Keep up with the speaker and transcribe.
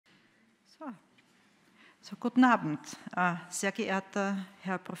So, guten Abend, sehr geehrter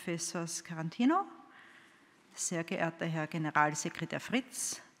Herr Professor Scarantino, sehr geehrter Herr Generalsekretär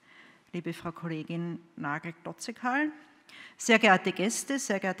Fritz, liebe Frau Kollegin Nagel-Dotzekal, sehr geehrte Gäste,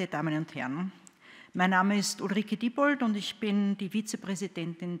 sehr geehrte Damen und Herren. Mein Name ist Ulrike Diebold und ich bin die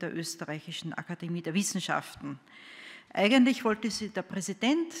Vizepräsidentin der Österreichischen Akademie der Wissenschaften. Eigentlich wollte sie der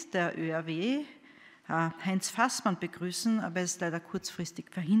Präsident der ÖAW, Heinz Fassmann, begrüßen, aber er ist leider kurzfristig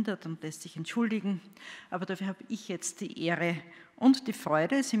verhindert und lässt sich entschuldigen. Aber dafür habe ich jetzt die Ehre und die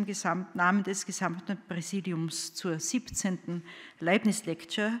Freude, es im Namen des gesamten Präsidiums zur 17. Leibniz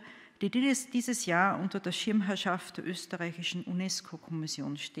Lecture, die dieses Jahr unter der Schirmherrschaft der österreichischen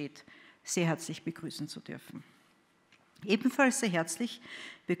UNESCO-Kommission steht, sehr herzlich begrüßen zu dürfen. Ebenfalls sehr herzlich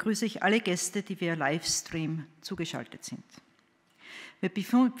begrüße ich alle Gäste, die via Livestream zugeschaltet sind. Wir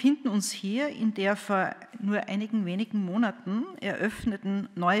befinden uns hier in der vor nur einigen wenigen Monaten eröffneten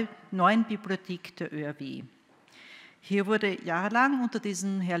neuen Bibliothek der ÖAW. Hier wurde jahrelang unter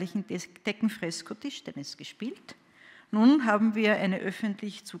diesem herrlichen Deckenfresko Tischtennis gespielt. Nun haben wir eine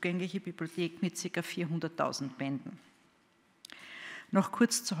öffentlich zugängliche Bibliothek mit ca. 400.000 Bänden. Noch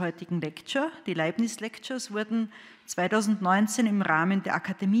kurz zur heutigen Lecture. Die Leibniz Lectures wurden 2019 im Rahmen der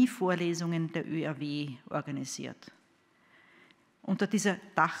Akademievorlesungen der ÖAW organisiert. Unter dieser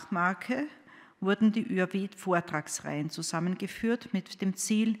Dachmarke wurden die ÖAW-Vortragsreihen zusammengeführt mit dem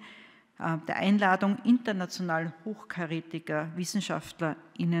Ziel der Einladung international hochkarätiger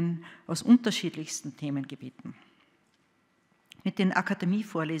WissenschaftlerInnen aus unterschiedlichsten Themengebieten. Mit den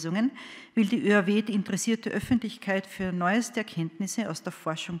Akademievorlesungen will die ÖAW die interessierte Öffentlichkeit für neueste Erkenntnisse aus der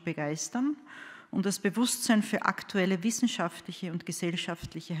Forschung begeistern und das Bewusstsein für aktuelle wissenschaftliche und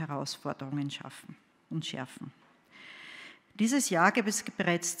gesellschaftliche Herausforderungen schaffen und schärfen. Dieses Jahr gab es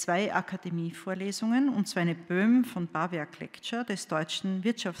bereits 2 Akademievorlesungen, und zwar eine Böhm von Barwerk Lecture des deutschen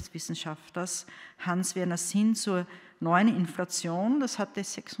Wirtschaftswissenschaftlers Hans-Werner Sinn zur neuen Inflation. Das hatte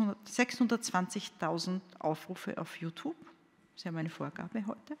 620.000 Aufrufe auf YouTube. Das ist ja meine Vorgabe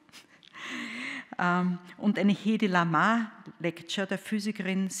heute. Und eine Hedi Lamar Lecture der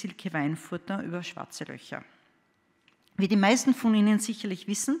Physikerin Silke Weinfurter über schwarze Löcher. Wie die meisten von Ihnen sicherlich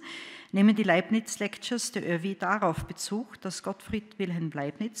wissen, nehmen die Leibniz Lectures der ÖAW darauf Bezug, dass Gottfried Wilhelm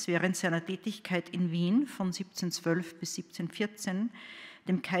Leibniz während seiner Tätigkeit in Wien von 1712 bis 1714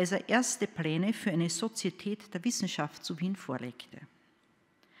 dem Kaiser erste Pläne für eine Sozietät der Wissenschaft zu Wien vorlegte.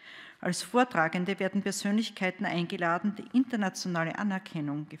 Als Vortragende werden Persönlichkeiten eingeladen, die internationale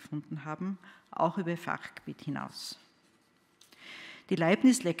Anerkennung gefunden haben, auch über ihr Fachgebiet hinaus. Die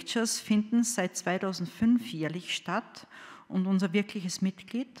Leibniz Lectures finden seit 2005 jährlich statt und unser wirkliches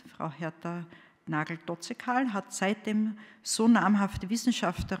Mitglied, Frau Hertha Nagel-Dotzekal, hat seitdem so namhafte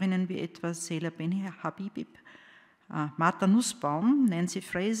Wissenschaftlerinnen wie etwa Sela Ben-Habib, Martha Nussbaum, Nancy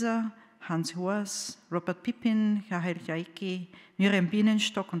Fraser, Hans Hoers, Robert Pippin, Rahel Jaicki, Miriam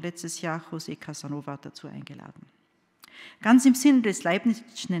Bienenstock und letztes Jahr José Casanova dazu eingeladen. Ganz im Sinne des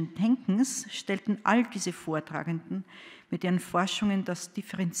Leibnizschen Denkens stellten all diese Vortragenden mit ihren Forschungen das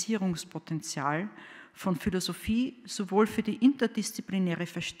Differenzierungspotenzial von Philosophie sowohl für die interdisziplinäre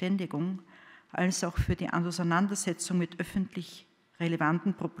Verständigung als auch für die Auseinandersetzung mit öffentlich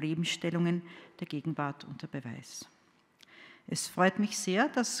relevanten Problemstellungen der Gegenwart unter Beweis. Es freut mich sehr,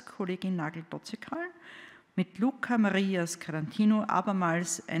 dass Kollegin Nagel-Dotzekal mit Luca Maria Scarantino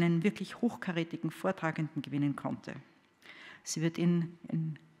abermals einen wirklich hochkarätigen Vortragenden gewinnen konnte. Sie wird ihn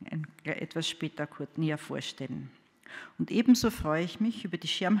etwas später kurz näher vorstellen. Und ebenso freue ich mich über die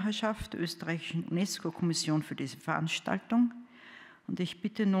Schirmherrschaft der österreichischen UNESCO-Kommission für diese Veranstaltung. Und ich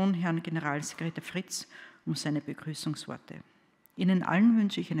bitte nun Herrn Generalsekretär Fritz um seine Begrüßungsworte. Ihnen allen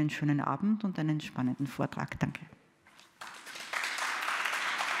wünsche ich einen schönen Abend und einen spannenden Vortrag. Danke.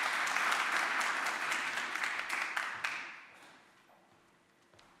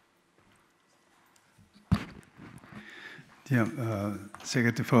 Ja, sehr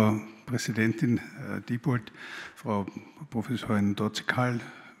geehrte Frau Präsidentin Diebold, Frau Professorin Dotzekal,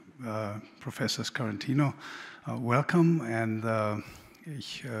 Professor Scarantino, welcome, and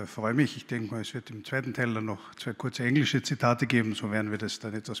ich freue mich. Ich denke mal, es wird im zweiten Teil dann noch 2 kurze englische Zitate geben, so werden wir das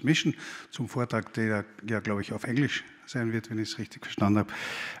dann etwas mischen zum Vortrag, der ja, glaube ich, auf Englisch sein wird, wenn ich es richtig verstanden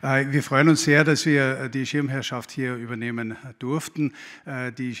habe. Wir freuen uns sehr, dass wir die Schirmherrschaft hier übernehmen durften.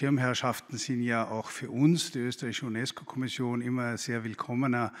 Die Schirmherrschaften sind ja auch für uns, die österreichische UNESCO-Kommission, immer ein sehr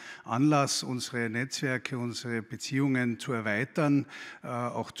willkommener Anlass, unsere Netzwerke, unsere Beziehungen zu erweitern,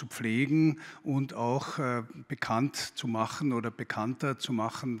 auch zu pflegen und auch bekannt zu machen oder bekannter zu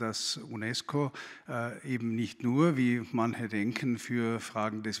machen, dass UNESCO eben nicht nur, wie manche denken, für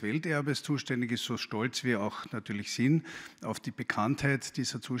Fragen des Welterbes zuständig ist, so stolz wir auch natürlich sind, sehen auf die Bekanntheit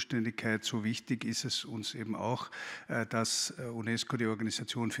dieser Zuständigkeit, so wichtig ist es uns eben auch, dass UNESCO die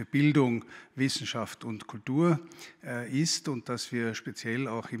Organisation für Bildung, Wissenschaft und Kultur ist und dass wir speziell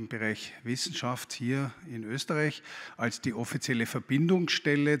auch im Bereich Wissenschaft hier in Österreich als die offizielle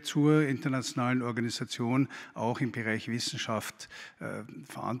Verbindungsstelle zur internationalen Organisation auch im Bereich Wissenschaft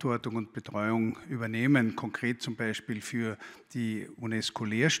Verantwortung und Betreuung übernehmen. Konkret zum Beispiel für die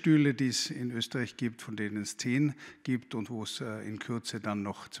UNESCO-Lehrstühle, die es in Österreich gibt, von denen es 10 gibt und wo es in Kürze dann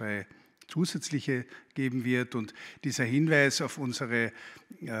noch 2 zusätzliche geben wird. Und dieser Hinweis auf unsere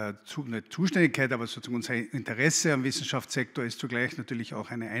nicht Zuständigkeit, aber sozusagen unser Interesse am Wissenschaftssektor ist zugleich natürlich auch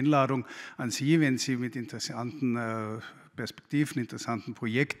eine Einladung an Sie, wenn Sie mit interessanten Perspektiven, interessanten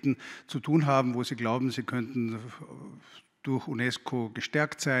Projekten zu tun haben, wo Sie glauben, Sie könnten durch UNESCO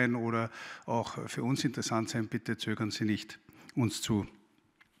gestärkt sein oder auch für uns interessant sein, bitte zögern Sie nicht, uns zu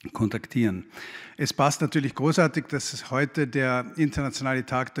kontaktieren. Es passt natürlich großartig, dass es heute der Internationale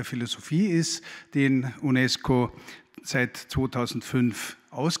Tag der Philosophie ist, den UNESCO seit 2005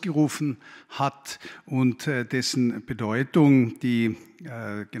 ausgerufen hat und dessen Bedeutung die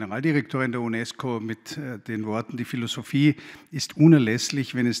Generaldirektorin der UNESCO mit den Worten, die Philosophie ist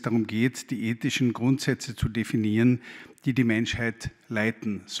unerlässlich, wenn es darum geht, die ethischen Grundsätze zu definieren, die die Menschheit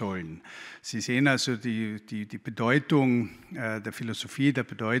leiten sollen. Sie sehen also die Bedeutung der Philosophie, der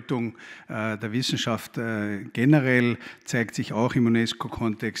Bedeutung der Wissenschaft generell, zeigt sich auch im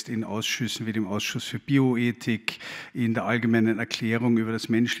UNESCO-Kontext in Ausschüssen wie dem Ausschuss für Bioethik, in der allgemeinen Erklärung über das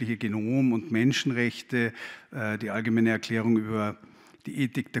menschliche Genom und Menschenrechte, die allgemeine Erklärung über die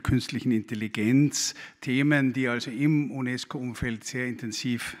Ethik der künstlichen Intelligenz, Themen, die also im UNESCO-Umfeld sehr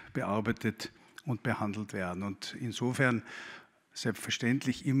intensiv bearbeitet und behandelt werden. Und insofern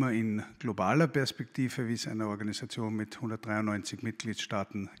selbstverständlich immer in globaler Perspektive, wie es einer Organisation mit 193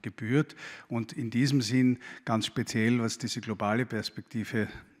 Mitgliedstaaten gebührt. Und in diesem Sinn, ganz speziell, was diese globale Perspektive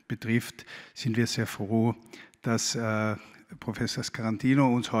betrifft, sind wir sehr froh, dass Professor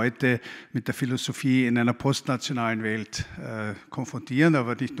Scarantino uns heute mit der Philosophie in einer postnationalen Welt konfrontieren,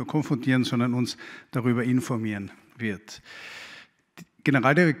 aber nicht nur konfrontieren, sondern uns darüber informieren wird.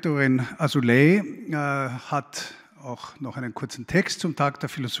 Generaldirektorin Azoulay hat auch noch einen kurzen Text zum Tag der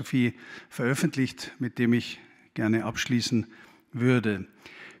Philosophie veröffentlicht, mit dem ich gerne abschließen würde.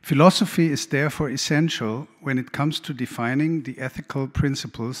 Philosophy is therefore essential when it comes to defining the ethical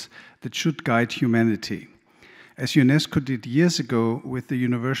principles that should guide humanity. As UNESCO did years ago with the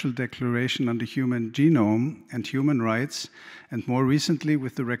Universal Declaration on the Human Genome and Human Rights, and more recently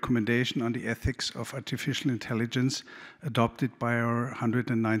with the Recommendation on the Ethics of Artificial Intelligence adopted by our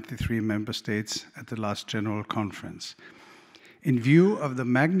 193 member states at the last General Conference. In view of the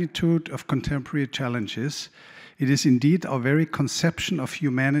magnitude of contemporary challenges, it is indeed our very conception of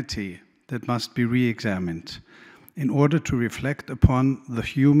humanity that must be re-examined in order to reflect upon the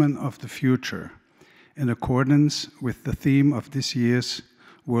human of the future, in accordance with the theme of this year's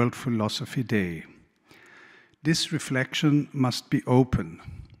World Philosophy Day. This reflection must be open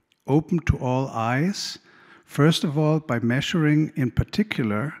to all eyes, first of all by measuring in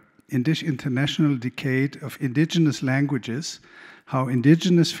particular in this international decade of indigenous languages how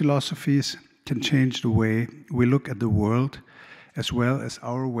indigenous philosophies can change the way we look at the world as well as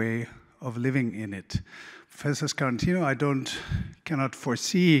our way of living in it. Professor Scarantino, I cannot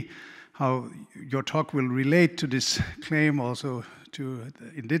foresee how your talk will relate to this claim also to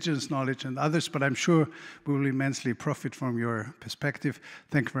indigenous knowledge and others, but I'm sure we will immensely profit from your perspective.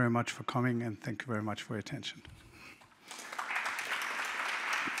 Thank you very much for coming, and thank you very much for your attention.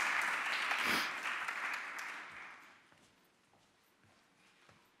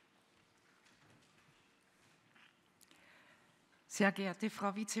 Sehr geehrte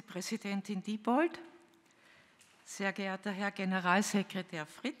Frau Vizepräsidentin Diebold, sehr geehrter Herr Generalsekretär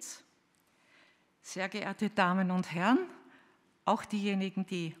Fritz, sehr geehrte Damen und Herren, auch diejenigen,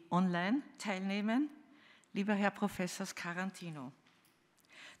 die online teilnehmen, lieber Herr Professor Scarantino.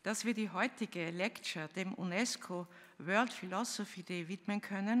 Dass wir die heutige Lecture dem UNESCO World Philosophy Day widmen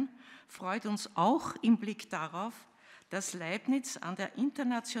können, freut uns auch im Blick darauf, dass Leibniz an der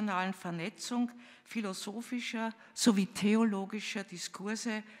internationalen Vernetzung philosophischer sowie theologischer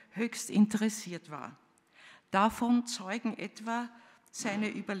Diskurse höchst interessiert war. Davon zeugen etwa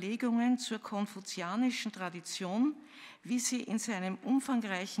seine Überlegungen zur konfuzianischen Tradition, wie sie in seinem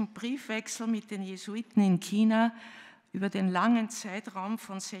umfangreichen Briefwechsel mit den Jesuiten in China über den langen Zeitraum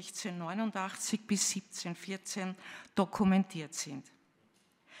von 1689 bis 1714 dokumentiert sind.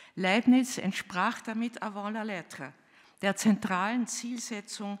 Leibniz entsprach damit avant la lettre der zentralen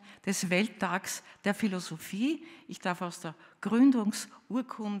Zielsetzung des Welttags der Philosophie. Ich darf aus der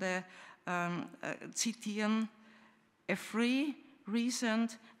Gründungsurkunde zitieren: a free,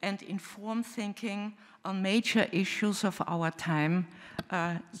 reasoned and informed thinking on major issues of our time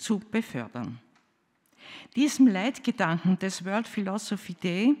zu befördern. Diesem Leitgedanken des World Philosophy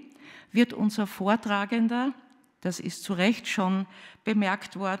Day wird unser Vortragender, das ist zu Recht schon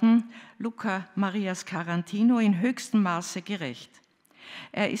bemerkt worden, Luca Maria Scarantino, in höchstem Maße gerecht.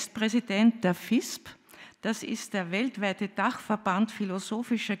 Er ist Präsident der FISP, das ist der weltweite Dachverband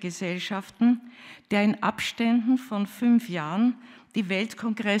philosophischer Gesellschaften, der in Abständen von 5 Jahren die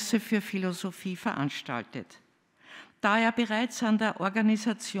Weltkongresse für Philosophie veranstaltet. Da er bereits an der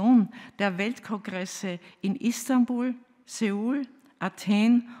Organisation der Weltkongresse in Istanbul, Seoul,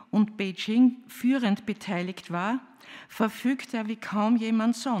 Athen und Beijing führend beteiligt war, verfügt er wie kaum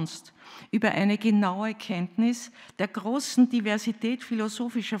jemand sonst über eine genaue Kenntnis der großen Diversität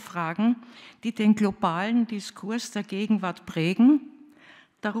philosophischer Fragen, die den globalen Diskurs der Gegenwart prägen,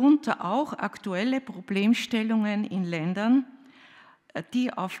 darunter auch aktuelle Problemstellungen in Ländern,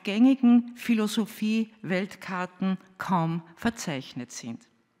 die auf gängigen Philosophie-Weltkarten kaum verzeichnet sind.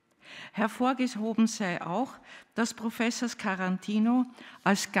 Hervorgehoben sei auch, dass Professor Scarantino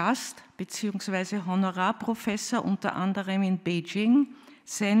als Gast bzw. Honorarprofessor unter anderem in Beijing,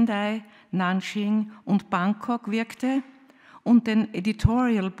 Sendai, Nanjing und Bangkok wirkte und den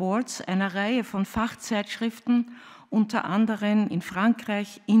Editorial Boards einer Reihe von Fachzeitschriften unter anderem in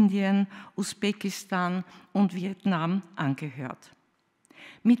Frankreich, Indien, Usbekistan und Vietnam angehört.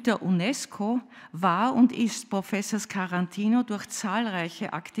 Mit der UNESCO war und ist Professor Scarantino durch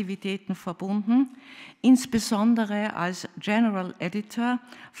zahlreiche Aktivitäten verbunden, insbesondere als General Editor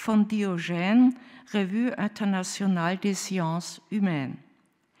von Diogène, Revue Internationale des Sciences Humaines.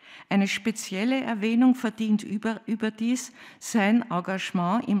 Eine spezielle Erwähnung verdient überdies sein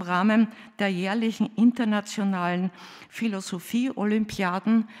Engagement im Rahmen der jährlichen internationalen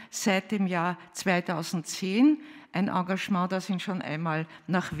Philosophie-Olympiaden seit dem Jahr 2010, ein Engagement, das ihn schon einmal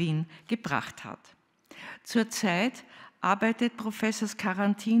nach Wien gebracht hat. Zurzeit arbeitet Professor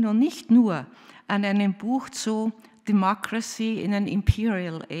Scarantino nicht nur an einem Buch zu Democracy in an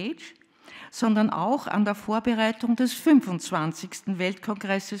Imperial Age, sondern auch an der Vorbereitung des 25.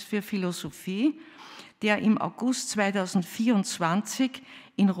 Weltkongresses für Philosophie, der im August 2024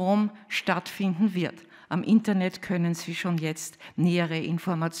 in Rom stattfinden wird. Am Internet können Sie schon jetzt nähere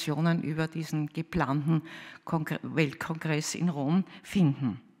Informationen über diesen geplanten Weltkongress in Rom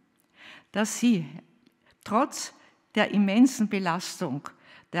finden. Dass Sie trotz der immensen Belastung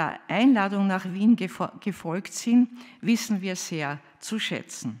der Einladung nach Wien gefolgt sind, wissen wir sehr zu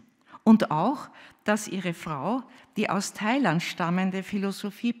schätzen. Und auch, dass Ihre Frau, die aus Thailand stammende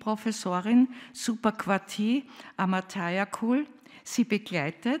Philosophieprofessorin Supakwati Amatayakul, Sie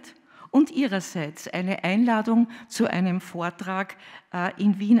begleitet und ihrerseits eine Einladung zu einem Vortrag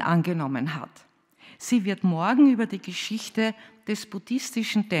in Wien angenommen hat. Sie wird morgen über die Geschichte des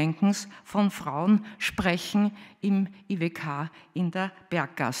buddhistischen Denkens von Frauen sprechen im IWK in der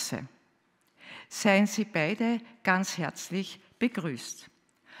Berggasse. Seien Sie beide ganz herzlich begrüßt.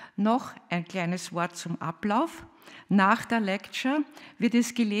 Noch ein kleines Wort zum Ablauf. Nach der Lecture wird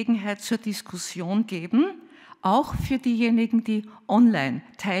es Gelegenheit zur Diskussion geben, auch für diejenigen, die online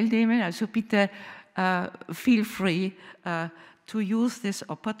teilnehmen. Also bitte feel free to use this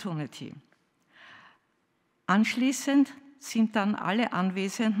opportunity. Anschließend sind dann alle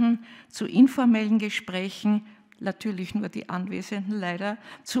Anwesenden zu informellen Gesprächen, natürlich nur die Anwesenden leider,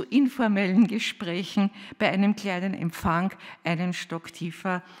 zu informellen Gesprächen bei einem kleinen Empfang einen Stock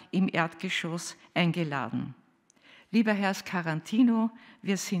tiefer im Erdgeschoss eingeladen. Lieber Herr Scarantino,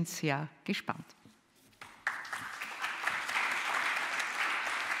 wir sind sehr gespannt.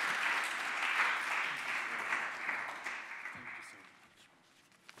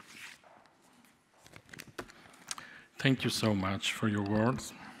 Thank you so much for your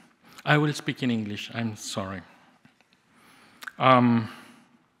words. I will speak in English, I'm sorry.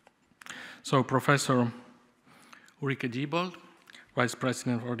 So Professor Ulrike Diebold, Vice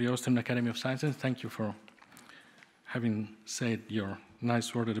President for the Austrian Academy of Sciences, thank you for having said your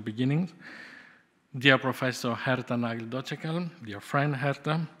nice word at the beginning. Dear Professor Herta Nagel-Docecal, dear friend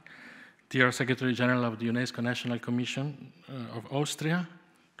Herta, dear Secretary General of the UNESCO National Commission of Austria,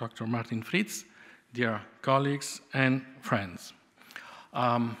 Dr. Martin Fritz, dear colleagues and friends.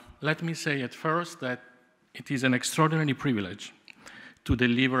 Let me say at first that it is an extraordinary privilege to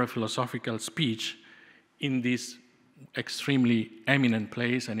deliver a philosophical speech in this extremely eminent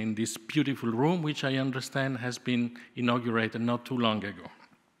place and in this beautiful room, which I understand has been inaugurated not too long ago.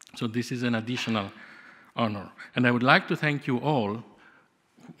 So this is an additional honor. And I would like to thank you all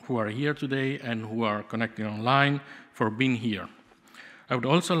who are here today and who are connecting online for being here. I would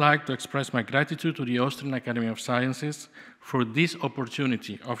also like to express my gratitude to the Austrian Academy of Sciences for this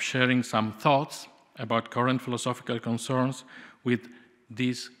opportunity of sharing some thoughts about current philosophical concerns with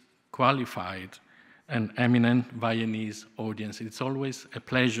this qualified and eminent Viennese audience. It's always a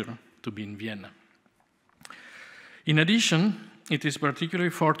pleasure to be in Vienna. In addition, it is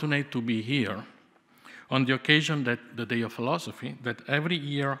particularly fortunate to be here on the occasion that the Day of Philosophy, that every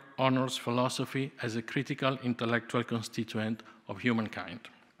year honors philosophy as a critical intellectual constituent of humankind.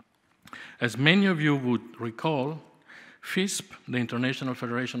 As many of you would recall, FISP, the International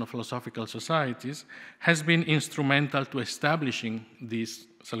Federation of Philosophical Societies, has been instrumental to establishing this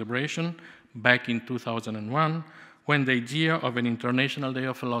celebration back in 2001, when the idea of an International Day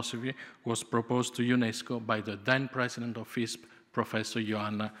of Philosophy was proposed to UNESCO by the then president of FISP, Professor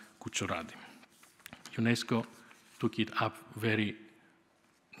Joanna Cucciorati. UNESCO took it up very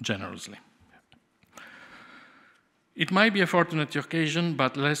generously. It might be a fortunate occasion,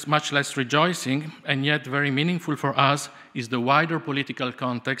 but much less rejoicing, and yet very meaningful for us, is the wider political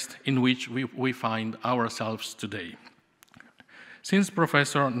context in which we find ourselves today. Since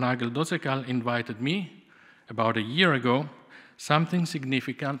Professor Nagel-Dossekal invited me about a year ago, something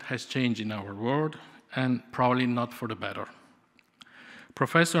significant has changed in our world, and probably not for the better.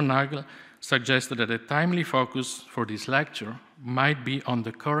 Professor Nagel suggested that a timely focus for this lecture might be on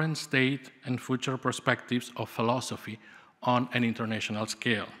the current state and future perspectives of philosophy on an international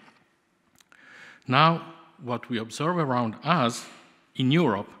scale. Now, what we observe around us in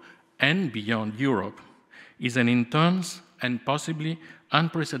Europe and beyond Europe is an intense and possibly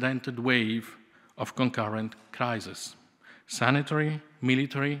unprecedented wave of concurrent crises: sanitary,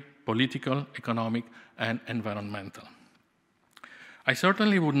 military, political, economic, and environmental. I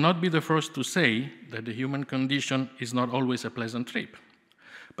certainly would not be the first to say that the human condition is not always a pleasant trip.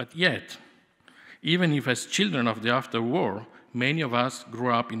 But yet, even if as children of the afterwar, many of us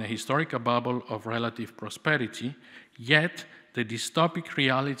grew up in a historical bubble of relative prosperity, yet the dystopic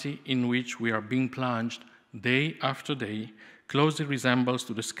reality in which we are being plunged day after day closely resembles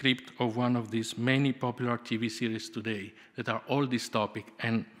to the script of one of these many popular TV series today that are all dystopic,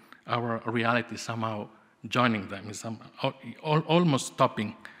 and our reality somehow joining them, is almost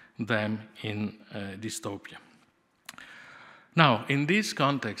stopping them in dystopia. Now, in this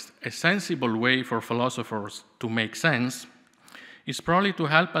context, a sensible way for philosophers to make sense is probably to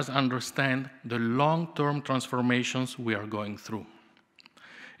help us understand the long-term transformations we are going through.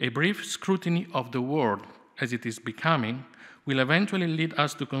 A brief scrutiny of the world as it is becoming will eventually lead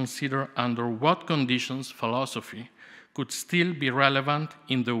us to consider under what conditions philosophy could still be relevant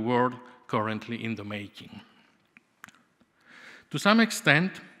in the world currently in the making. To some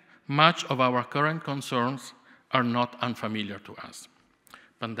extent, much of our current concerns are not unfamiliar to us.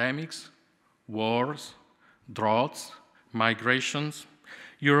 Pandemics, wars, droughts, migrations.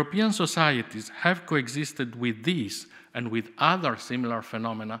 European societies have coexisted with these and with other similar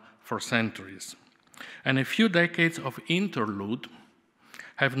phenomena for centuries. And a few decades of interlude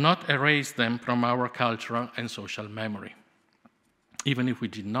have not erased them from our cultural and social memory. Even if we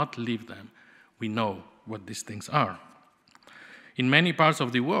did not live them, we know what these things are. In many parts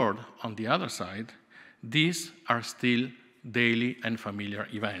of the world, on the other side, these are still daily and familiar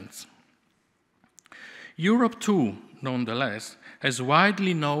events. Europe, too, nonetheless, has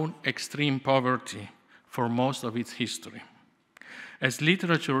widely known extreme poverty for most of its history, as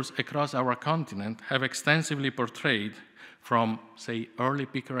literatures across our continent have extensively portrayed, from, say, early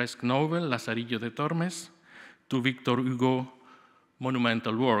picaresque novel Lazarillo de Tormes to Victor Hugo's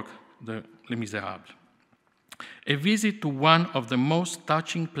monumental work, Les Misérables. A visit to one of the most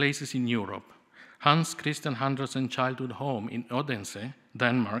touching places in Europe, Hans Christian Andersen's childhood home in Odense,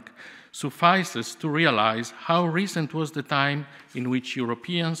 Denmark, suffices to realize how recent was the time in which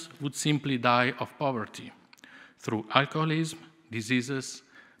Europeans would simply die of poverty through alcoholism, diseases,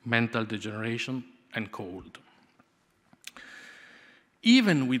 mental degeneration, and cold.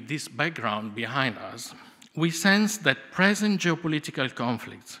 Even with this background behind us, we sense that present geopolitical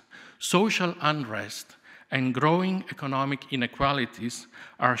conflicts, social unrest, and growing economic inequalities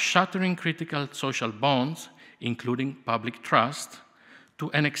are shattering critical social bonds, including public trust, to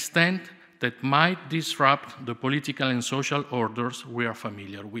an extent that might disrupt the political and social orders we are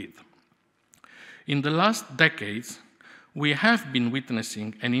familiar with. In the last decades, we have been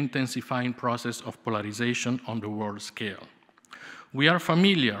witnessing an intensifying process of polarization on the world scale. We are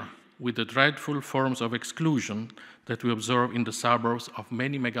familiar with the dreadful forms of exclusion that we observe in the suburbs of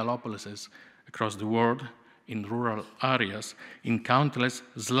many megalopolises across the world, in rural areas, in countless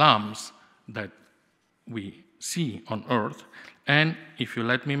slums that we see on Earth, and, if you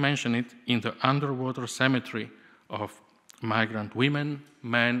let me mention it, in the underwater cemetery of migrant women,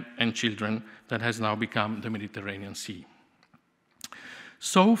 men, and children that has now become the Mediterranean Sea.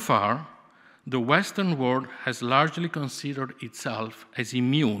 So far, the Western world has largely considered itself as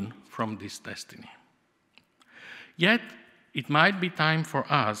immune from this destiny. Yet, it might be time for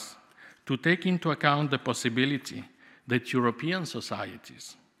us to take into account the possibility that European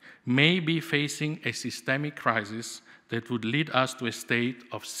societies may be facing a systemic crisis that would lead us to a state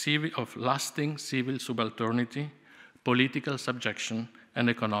of lasting civil subalternity, political subjection, and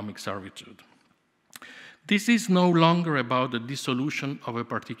economic servitude. This is no longer about the dissolution of a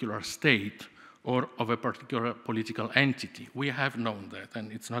particular state or of a particular political entity. We have known that,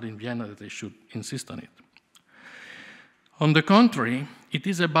 and it's not in Vienna that they should insist on it. On the contrary, it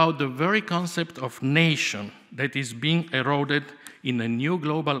is about the very concept of nation that is being eroded in a new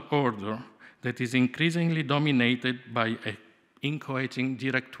global order that is increasingly dominated by an inchoating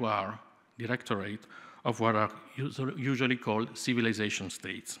directorate of what are usually called civilization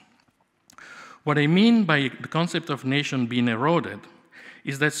states. What I mean by the concept of nation being eroded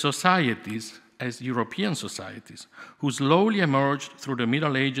is that societies, as European societies, who slowly emerged through the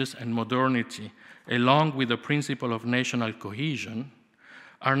Middle Ages and modernity, along with the principle of national cohesion,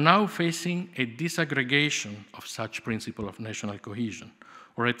 are now facing a disaggregation of such principle of national cohesion,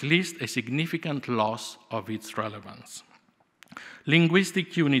 or at least a significant loss of its relevance.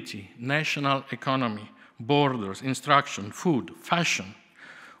 Linguistic unity, national economy, borders, instruction, food, fashion,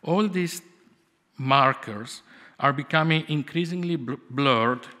 all these markers are becoming increasingly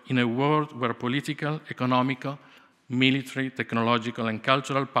blurred in a world where political, economical, military, technological, and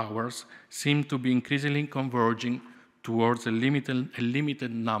cultural powers seem to be increasingly converging towards a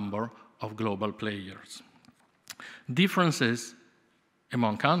limited number of global players. Differences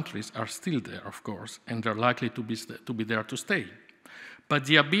among countries are still there, of course, and they're likely to be there to stay. But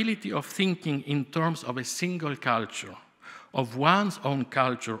the ability of thinking in terms of a single culture, of one's own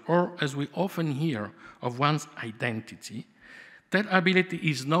culture, or as we often hear, of one's identity, that ability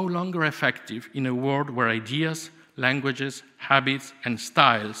is no longer effective in a world where ideas, languages, habits, and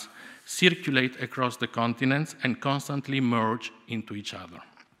styles circulate across the continents and constantly merge into each other.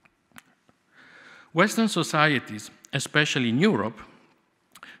 Western societies, especially in Europe,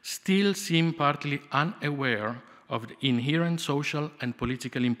 still seem partly unaware of the inherent social and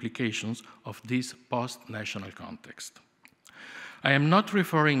political implications of this post-national context. I am not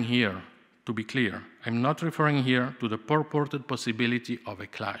referring here, to be clear, I'm not referring here to the purported possibility of a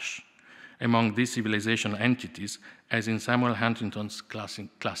clash among these civilization entities, as in Samuel Huntington's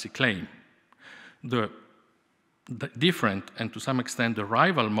classic claim. The different, and to some extent the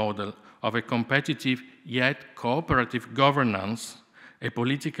rival model of a competitive yet cooperative governance, a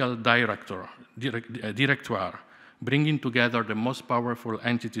political directoire, bringing together the most powerful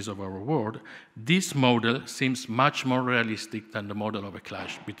entities of our world, this model seems much more realistic than the model of a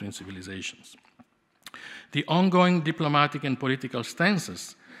clash between civilizations. The ongoing diplomatic and political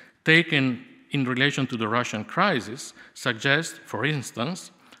stances taken in relation to the Russian crisis suggest, for instance,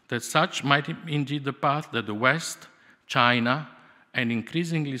 that such might be indeed the path that the West, China, and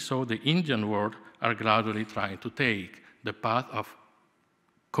increasingly so the Indian world are gradually trying to take, the path of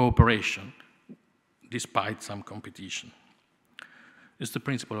cooperation, despite some competition. It's the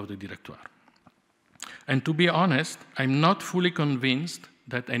principle of the directoire. And to be honest, I'm not fully convinced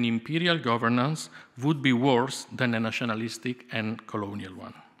that an imperial governance would be worse than a nationalistic and colonial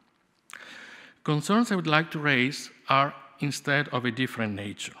one. Concerns I would like to raise are instead of a different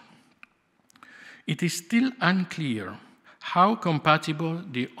nature. It is still unclear how compatible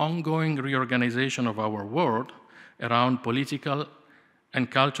the ongoing reorganization of our world around political and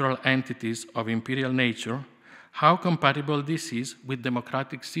cultural entities of imperial nature, how compatible this is with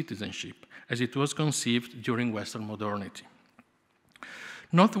democratic citizenship as it was conceived during Western modernity.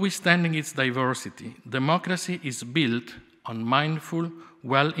 Notwithstanding its diversity, democracy is built on mindful,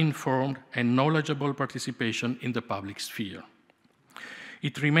 well-informed, and knowledgeable participation in the public sphere.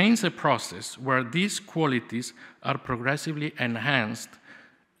 It remains a process where these qualities are progressively enhanced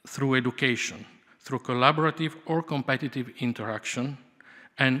through education, through collaborative or competitive interaction,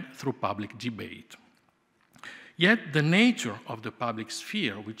 and through public debate. Yet the nature of the public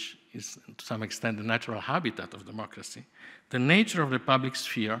sphere, which is to some extent the natural habitat of democracy, the nature of the public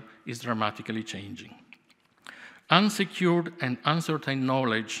sphere is dramatically changing. Unsecured and uncertain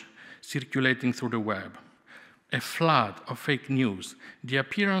knowledge circulating through the web, a flood of fake news, the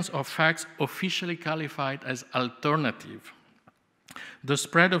appearance of facts officially qualified as alternative, the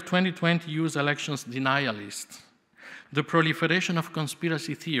spread of 2020 US elections denialists, the proliferation of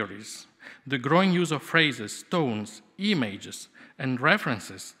conspiracy theories, the growing use of phrases, tones, images, and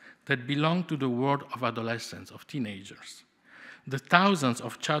references that belong to the world of adolescents, of teenagers, the thousands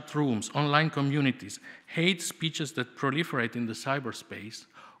of chat rooms, online communities, hate speeches that proliferate in the cyberspace,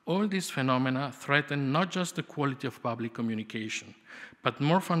 all these phenomena threaten not just the quality of public communication, but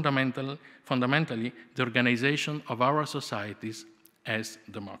more fundamentally, the organization of our societies as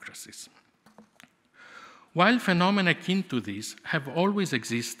democracies. While phenomena akin to this have always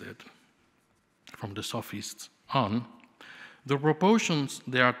existed, from the sophists on, the proportions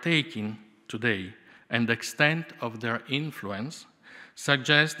they are taking today and the extent of their influence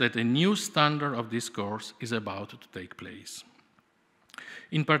suggest that a new standard of discourse is about to take place.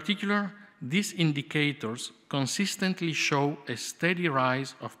 In particular, these indicators consistently show a steady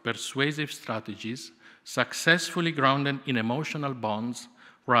rise of persuasive strategies successfully grounded in emotional bonds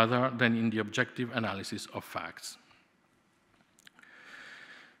rather than in the objective analysis of facts.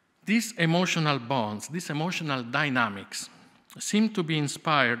 These emotional bonds, these emotional dynamics, seem to be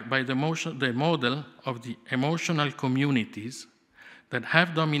inspired by the model of the emotional communities that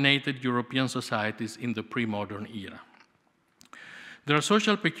have dominated European societies in the pre-modern era. Their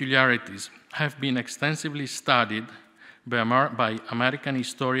social peculiarities have been extensively studied by American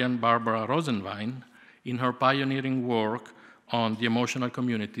historian Barbara Rosenwein in her pioneering work on the emotional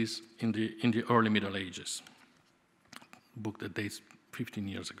communities in the early Middle Ages, a book that dates 15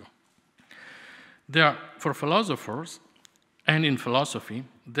 years ago. For philosophers, and in philosophy,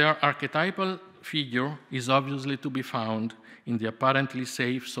 their archetypal figure is obviously to be found in the apparently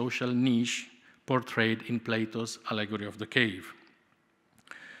safe social niche portrayed in Plato's allegory of the cave,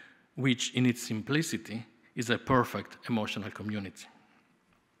 which in its simplicity is a perfect emotional community.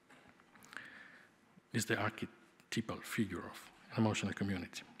 Is the archetypal figure of an emotional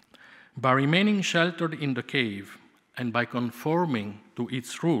community. By remaining sheltered in the cave and by conforming to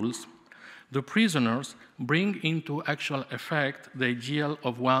its rules, the prisoners bring into actual effect the ideal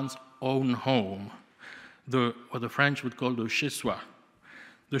of one's own home, what the French would call the chez soi.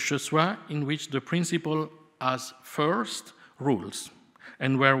 The chez soi in which the principle as first rules,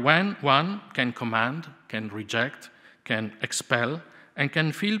 and where one can command, can reject, can expel, and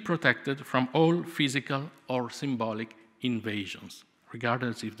can feel protected from all physical or symbolic invasions,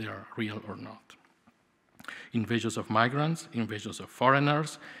 regardless if they are real or not. Invasions of migrants, invasions of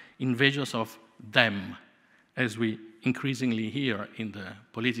foreigners, invasions of them, as we increasingly hear in the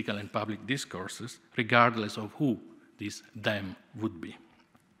political and public discourses, regardless of who this them would be.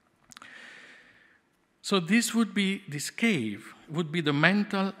 So this cave would be the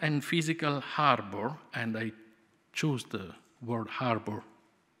mental and physical harbor, and I choose the word harbor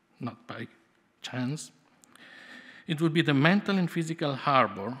not by chance. It would be the mental and physical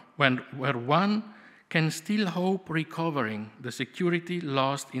harbor where one can still hope recovering the security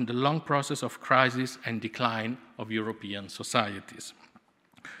lost in the long process of crisis and decline of European societies.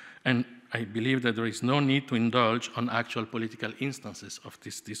 And I believe that there is no need to indulge on actual political instances of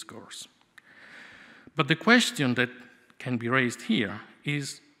this discourse. But the question that can be raised here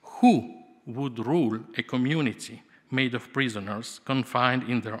is who would rule a community made of prisoners confined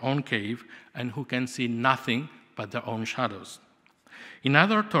in their own cave and who can see nothing but their own shadows? In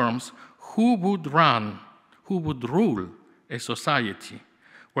other terms, who would rule a society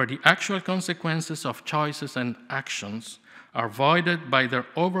where the actual consequences of choices and actions are voided by their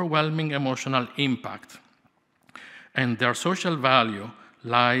overwhelming emotional impact, and their social value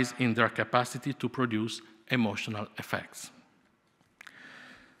lies in their capacity to produce emotional effects?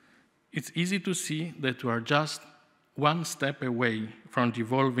 It's easy to see that we are just one step away from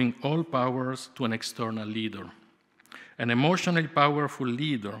devolving all powers to an external leader, an emotionally powerful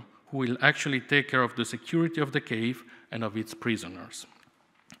leader who will actually take care of the security of the cave and of its prisoners.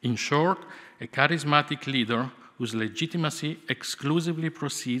 In short, a charismatic leader whose legitimacy exclusively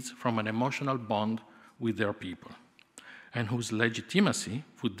proceeds from an emotional bond with their people, and whose legitimacy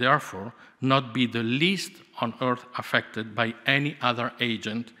would therefore not be the least on earth affected by any other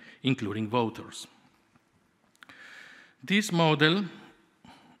agent, including voters. This model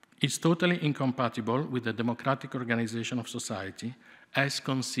is totally incompatible with the democratic organization of society as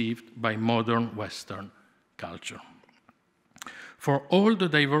conceived by modern Western culture. For all the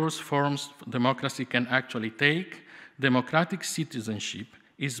diverse forms democracy can actually take, democratic citizenship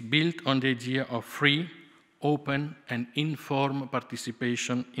is built on the idea of free, open, and informed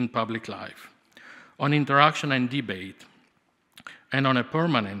participation in public life, on interaction and debate, and on a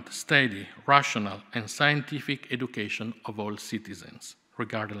permanent, steady, rational, and scientific education of all citizens,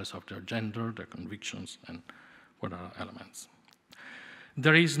 regardless of their gender, their convictions, and what other elements.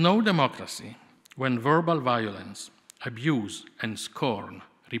 There is no democracy when verbal violence, abuse, and scorn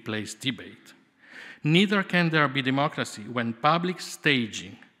replace debate. Neither can there be democracy when public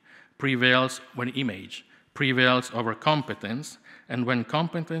staging prevails, when image prevails over competence, and when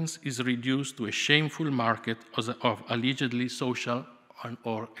competence is reduced to a shameful market of allegedly social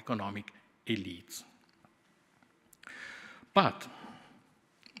or economic elites. But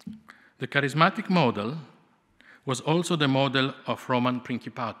the charismatic model was also the model of Roman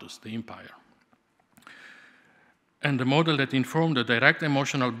Principatus, the empire, and the model that informed the direct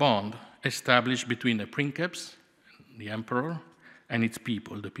emotional bond established between the princeps, the emperor, and its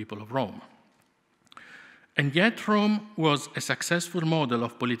people, the people of Rome. And yet Rome was a successful model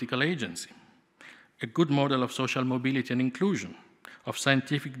of political agency, a good model of social mobility and inclusion, of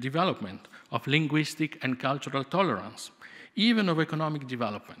scientific development, of linguistic and cultural tolerance, even of economic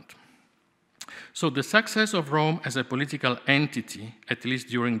development. So the success of Rome as a political entity, at least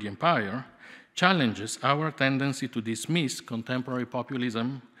during the empire, challenges our tendency to dismiss contemporary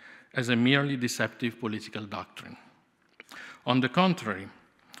populism as a merely deceptive political doctrine. On the contrary,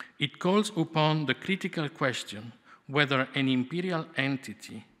 it calls upon the critical question whether an imperial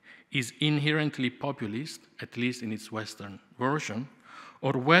entity is inherently populist, at least in its Western version,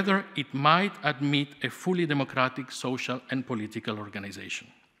 or whether it might admit a fully democratic social and political organization.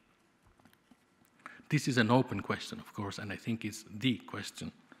 This is an open question, of course, and I think it's the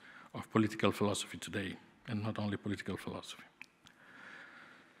question of political philosophy today, and not only political philosophy.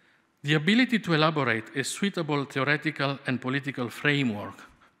 The ability to elaborate a suitable theoretical and political framework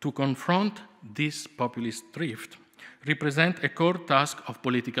to confront this populist drift represent a core task of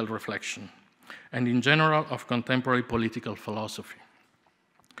political reflection, and in general of contemporary political philosophy.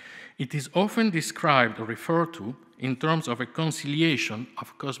 It is often described or referred to in terms of a conciliation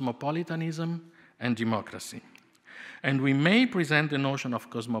of cosmopolitanism and democracy. And we may present the notion of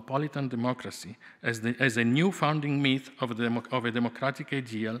cosmopolitan democracy as a new founding myth of a democratic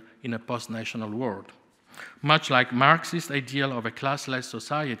ideal in a post-national world, much like Marxist ideal of a classless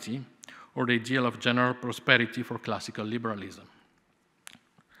society or the ideal of general prosperity for classical liberalism.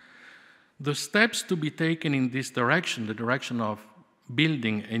 The steps to be taken in this direction, the direction of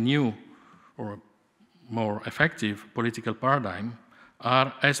building a new or more effective political paradigm,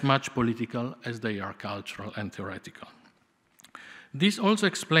 are as much political as they are cultural and theoretical. This also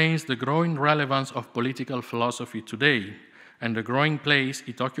explains the growing relevance of political philosophy today and the growing place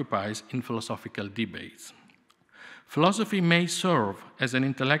it occupies in philosophical debates. Philosophy may serve as an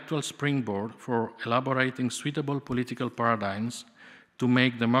intellectual springboard for elaborating suitable political paradigms to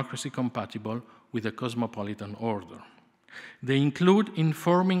make democracy compatible with a cosmopolitan order. They include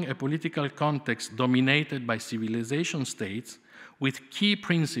informing a political context dominated by civilization states with key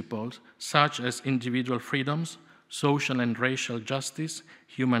principles such as individual freedoms, social and racial justice,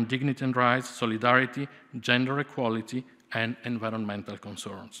 human dignity and rights, solidarity, gender equality, and environmental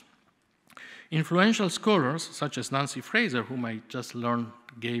concerns. Influential scholars such as Nancy Fraser, whom I just learned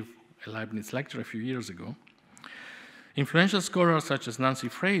gave a Leibniz lecture a few years ago, influential scholars such as Nancy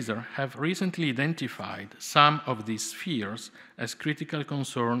Fraser have recently identified some of these spheres as critical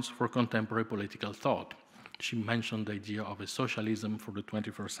concerns for contemporary political thought. She mentioned the idea of a socialism for the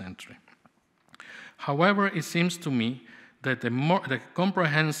 21st century. However, it seems to me that more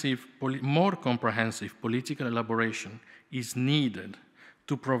comprehensive political elaboration is needed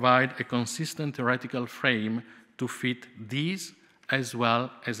to provide a consistent theoretical frame to fit these as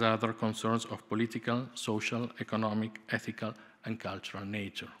well as other concerns of political, social, economic, ethical, and cultural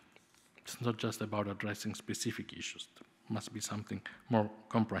nature. It's not just about addressing specific issues. It must be something more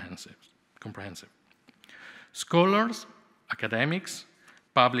comprehensive. Scholars, academics,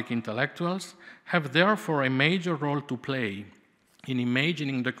 public intellectuals have therefore a major role to play in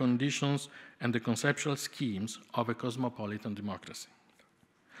imagining the conditions and the conceptual schemes of a cosmopolitan democracy.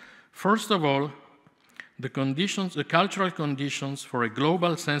 First of all, the cultural conditions for a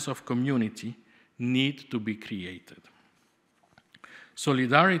global sense of community need to be created.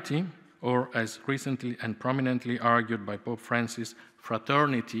 Solidarity, or as recently and prominently argued by Pope Francis,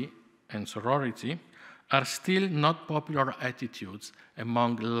 fraternity and sorority, are still not popular attitudes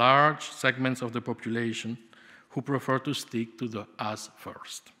among large segments of the population who prefer to stick to the us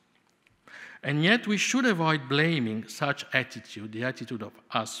first. And yet we should avoid blaming such attitude, the attitude of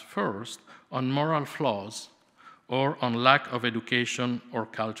us first, on moral flaws or on lack of education or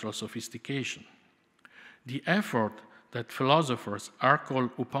cultural sophistication. The effort that philosophers are called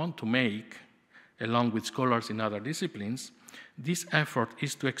upon to make, along with scholars in other disciplines, this effort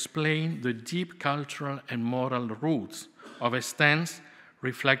is to explain the deep cultural and moral roots of a stance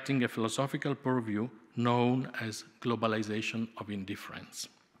reflecting a philosophical purview known as globalization of indifference.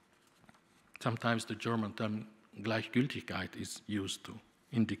 Sometimes the German term Gleichgültigkeit is used to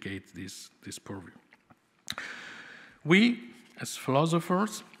indicate this purview. We, as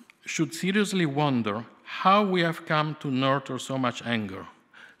philosophers, should seriously wonder how we have come to nurture so much anger,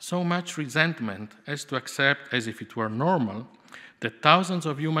 so much resentment as to accept as if it were normal that thousands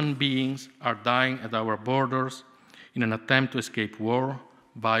of human beings are dying at our borders in an attempt to escape war,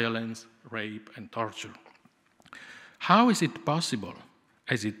 violence, rape, and torture. How is it possible,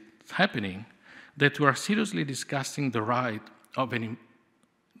 as it's happening, that we are seriously discussing the right of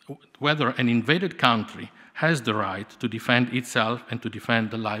whether an invaded country has the right to defend itself and to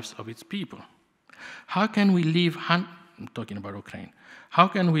defend the lives of its people? How can we leave, I'm talking about Ukraine, how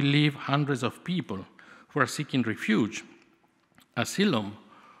can we leave hundreds of people who are seeking refuge, asylum,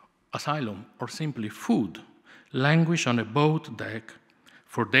 or simply food, languish on a boat deck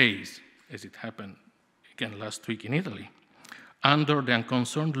for days, as it happened again last week in Italy, under the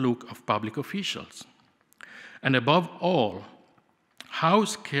unconcerned look of public officials? And above all, how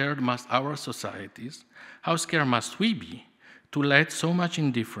scared must our societies, how scared must we be to let so much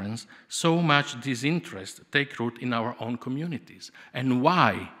indifference, so much disinterest take root in our own communities? And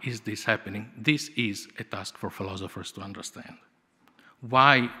why is this happening? This is a task for philosophers to understand.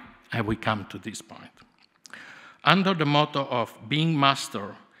 Why have we come to this point? Under the motto of being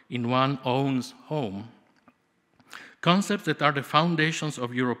master in one's own home, concepts that are the foundations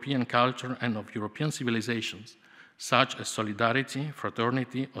of European culture and of European civilizations, such as solidarity,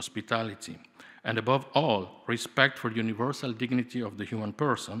 fraternity, hospitality, and above all, respect for the universal dignity of the human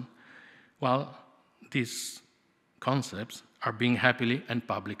person, well, these concepts are being happily and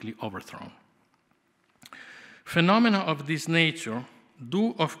publicly overthrown. Phenomena of this nature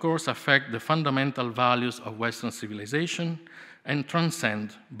do, of course, affect the fundamental values of Western civilization and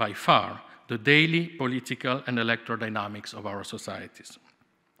transcend, by far, the daily political and electoral dynamics of our societies.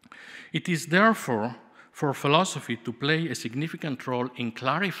 It is therefore for philosophy to play a significant role in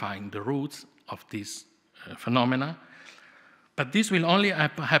clarifying the roots of these phenomena, but this will only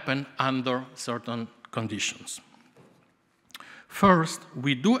happen under certain conditions. First,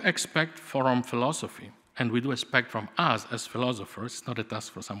 we do expect from philosophy, and we do expect from us as philosophers, it's not a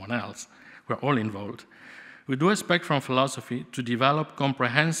task for someone else, we're all involved, we do expect from philosophy to develop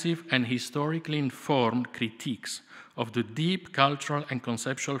comprehensive and historically informed critiques of the deep cultural and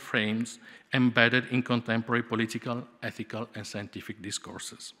conceptual frames embedded in contemporary political, ethical, and scientific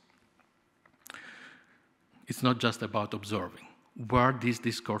discourses. It's not just about observing where these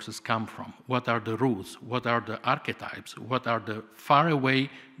discourses come from, what are the roots, what are the archetypes, what are the faraway,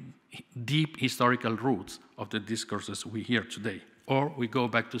 deep historical roots of the discourses we hear today. Or we go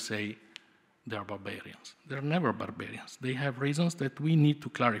back to say, they are barbarians. They're never barbarians. They have reasons that we need to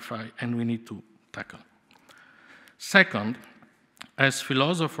clarify and we need to tackle. Second, as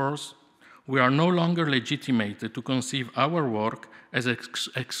philosophers, we are no longer legitimated to conceive our work as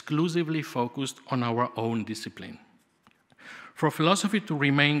exclusively focused on our own discipline. For philosophy to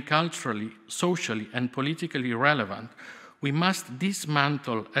remain culturally, socially, and politically relevant, we must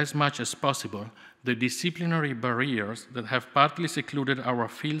dismantle as much as possible the disciplinary barriers that have partly secluded our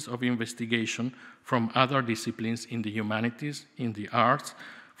fields of investigation from other disciplines in the humanities, in the arts,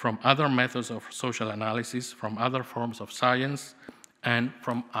 from other methods of social analysis, from other forms of science, and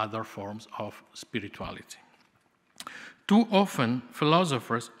from other forms of spirituality. Too often,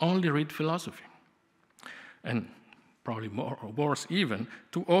 philosophers only read philosophy. And probably more or worse even,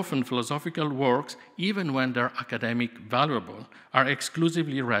 too often philosophical works, even when they're academic valuable, are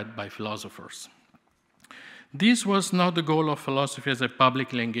exclusively read by philosophers. This was not the goal of philosophy as a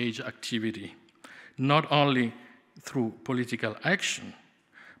publicly engaged activity, not only through political action,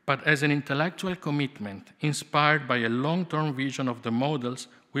 but as an intellectual commitment inspired by a long-term vision of the models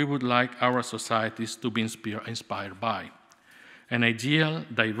we would like our societies to be inspired by. An ideal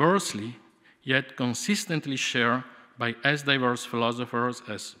diversely, yet consistently shared by as diverse philosophers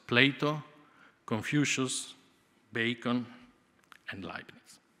as Plato, Confucius, Bacon, and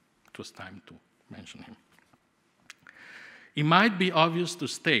Leibniz. It was time to mention him. It might be obvious to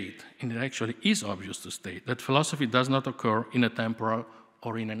state, and it actually is obvious to state, that philosophy does not occur in a temporal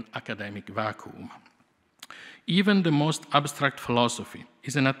or in an academic vacuum. Even the most abstract philosophy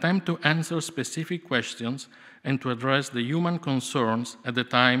is an attempt to answer specific questions and to address the human concerns of the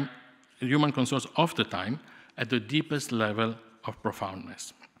time at the deepest level of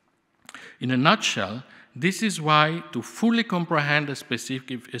profoundness. In a nutshell, this is why to fully comprehend a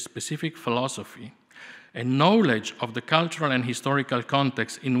specific philosophy, a knowledge of the cultural and historical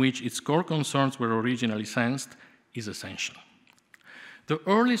context in which its core concerns were originally sensed is essential. The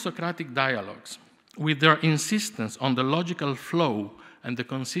early Socratic dialogues, with their insistence on the logical flow and the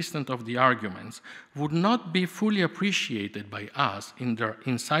consistency of the arguments, would not be fully appreciated by us in their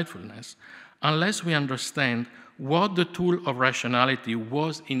insightfulness unless we understand what the tool of rationality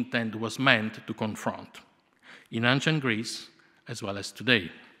was meant to confront in ancient Greece as well as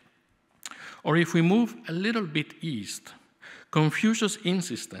today. Or if we move a little bit east, Confucius'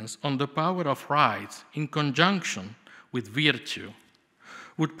 insistence on the power of right in conjunction with virtue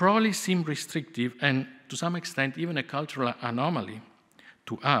would probably seem restrictive and, to some extent, even a cultural anomaly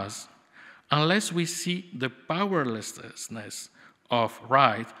to us, unless we see the powerlessness of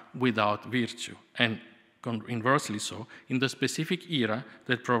right without virtue, and inversely so, in the specific era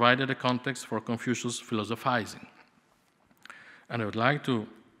that provided a context for Confucius' philosophizing. And I would like to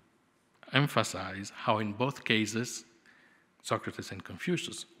emphasize how in both cases, Socrates and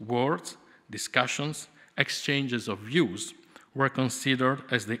Confucius, words, discussions, exchanges of views were considered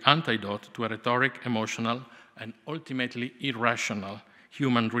as the antidote to a rhetoric, emotional, and ultimately irrational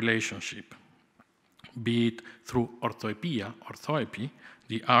human relationship, be it through orthoepy,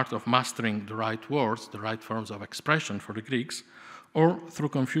 the art of mastering the right words, the right forms of expression for the Greeks, or through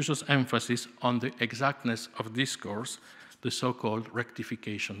Confucius' emphasis on the exactness of discourse, the so-called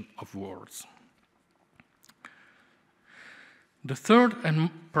rectification of words. The third and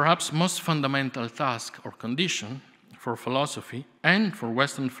perhaps most fundamental task or condition for philosophy, and for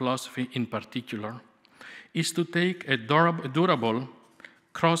Western philosophy in particular, is to take a durable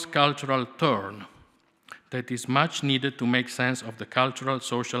cross-cultural turn that is much needed to make sense of the cultural,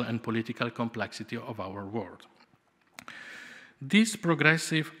 social, and political complexity of our world. This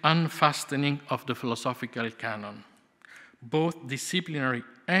progressive unfastening of the philosophical canon, both disciplinary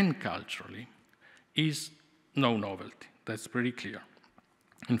and culturally, is no novelty. That's pretty clear.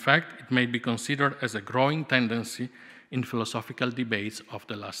 In fact, it may be considered as a growing tendency in philosophical debates of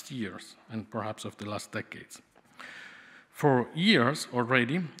the last years, and perhaps of the last decades. For years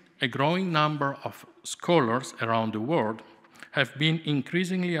already, a growing number of scholars around the world have been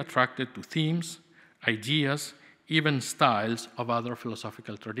increasingly attracted to themes, ideas, even styles of other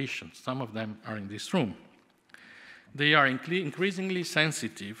philosophical traditions. Some of them are in this room. They are increasingly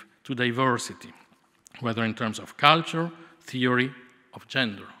sensitive to diversity, whether in terms of culture, theory, of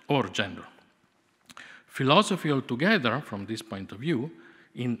gender, or gender. Philosophy altogether, from this point of view,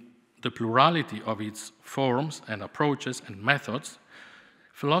 in the plurality of its forms and approaches and methods,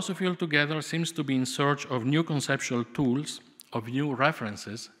 philosophy altogether seems to be in search of new conceptual tools, of new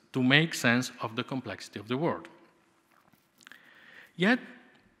references to make sense of the complexity of the world. Yet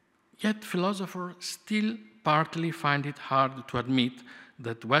philosophers still partly find it hard to admit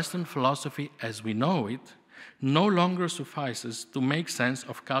that Western philosophy as we know it no longer suffices to make sense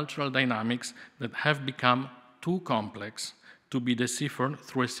of cultural dynamics that have become too complex to be deciphered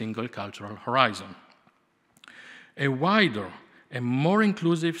through a single cultural horizon. A wider and more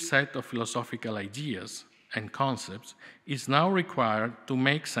inclusive set of philosophical ideas and concepts is now required to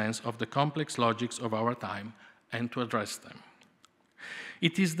make sense of the complex logics of our time and to address them.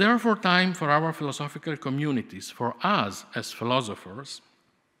 It is therefore time for our philosophical communities, for us as philosophers,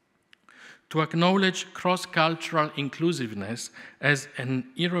 to acknowledge cross-cultural inclusiveness as an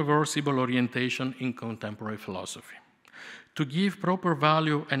irreversible orientation in contemporary philosophy, to give proper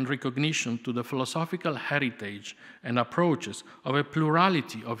value and recognition to the philosophical heritage and approaches of a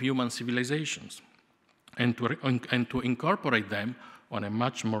plurality of human civilizations, and to incorporate them on a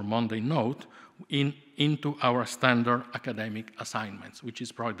much more mundane note into our standard academic assignments, which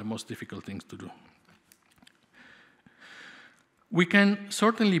is probably the most difficult thing to do. We can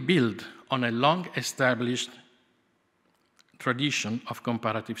certainly build on a long-established tradition of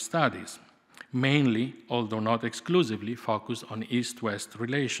comparative studies, mainly, although not exclusively, focused on East-West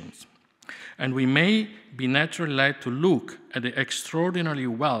relations. And we may be naturally led to look at the extraordinary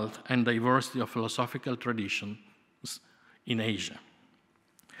wealth and diversity of philosophical traditions in Asia.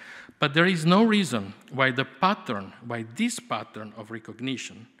 But there is no reason why this pattern of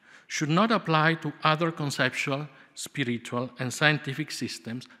recognition should not apply to other conceptual, spiritual, and scientific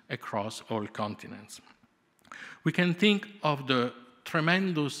systems across all continents. We can think of the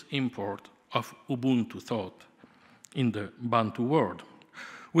tremendous import of Ubuntu thought in the Bantu world.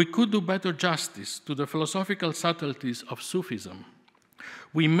 We could do better justice to the philosophical subtleties of Sufism.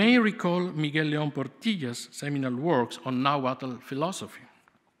 We may recall Miguel León Portilla's seminal works on Nahuatl philosophy.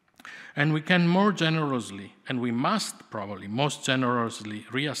 And we can more generously, and we must probably most generously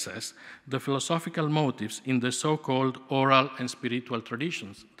reassess the philosophical motives in the so-called oral and spiritual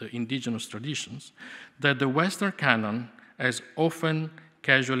traditions, the indigenous traditions, that the Western canon has often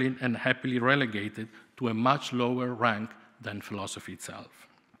casually and happily relegated to a much lower rank than philosophy itself.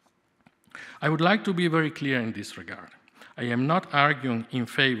 I would like to be very clear in this regard. I am not arguing in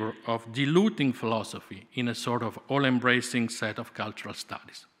favor of diluting philosophy in a sort of all-embracing set of cultural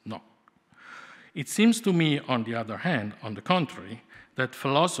studies. No. It seems to me, on the other hand, on the contrary, that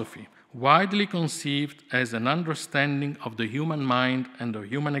philosophy, widely conceived as an understanding of the human mind and of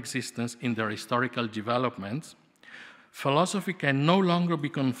human existence in their historical developments, philosophy can no longer be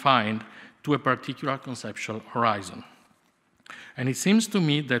confined to a particular conceptual horizon. And it seems to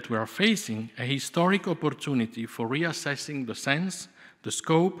me that we are facing a historic opportunity for reassessing the sense, the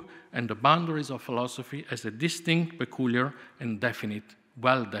scope, and the boundaries of philosophy as a distinct, peculiar, and definite,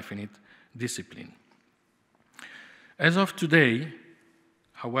 well-definite discipline. As of today,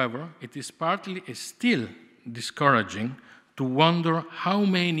 however, it is partly still discouraging to wonder how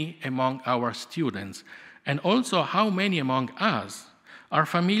many among our students, and also how many among us, are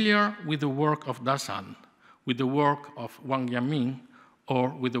familiar with the work of Dassin, with the work of Wang Yaming, or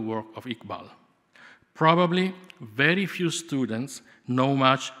with the work of Iqbal. Probably very few students know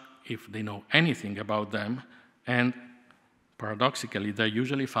much, if they know anything about them, and paradoxically, they're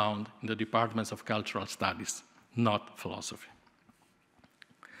usually found in the departments of cultural studies, not philosophy.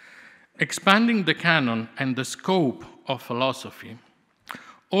 Expanding the canon and the scope of philosophy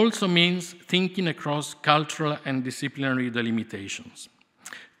also means thinking across cultural and disciplinary delimitations,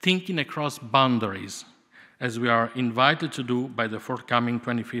 thinking across boundaries, as we are invited to do by the forthcoming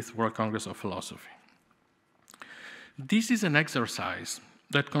 25th World Congress of Philosophy. This is an exercise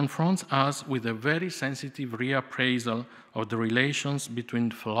that confronts us with a very sensitive reappraisal of the relations between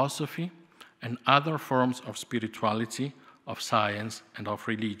philosophy and other forms of spirituality, of science, and of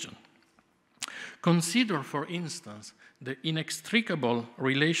religion. Consider, for instance, the inextricable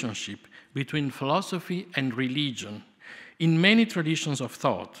relationship between philosophy and religion in many traditions of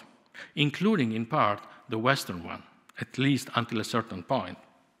thought, including, in part, the Western one, at least until a certain point.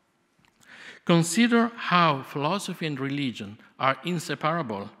 Consider how philosophy and religion are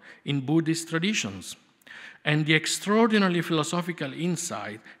inseparable in Buddhist traditions, and the extraordinarily philosophical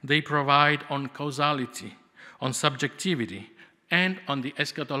insight they provide on causality, on subjectivity, and on the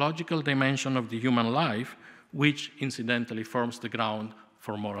eschatological dimension of the human life, which incidentally forms the ground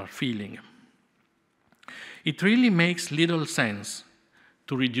for moral feeling. It really makes little sense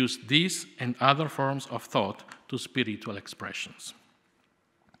to reduce these and other forms of thought to spiritual expressions.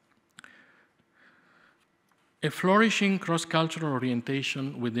 A flourishing cross-cultural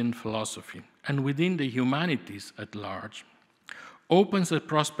orientation within philosophy and within the humanities at large opens a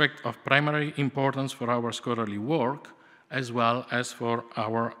prospect of primary importance for our scholarly work as well as for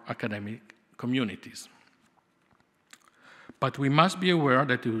our academic communities. But we must be aware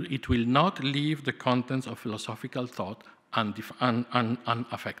that it will not leave the contents of philosophical thought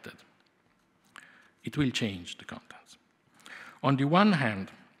unaffected. It will change the contents. On the one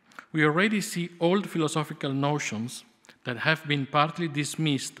hand, we already see old philosophical notions that have been partly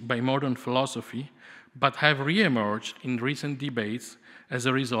dismissed by modern philosophy, but have re-emerged in recent debates as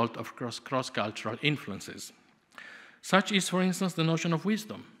a result of cross-cultural influences. Such is, for instance, the notion of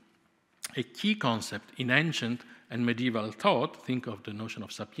wisdom, a key concept in ancient and medieval thought. Think of the notion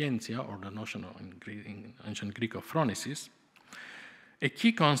of sapientia, or the notion in ancient Greek of phronesis, a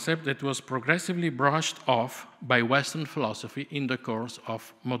key concept that was progressively brushed off by Western philosophy in the course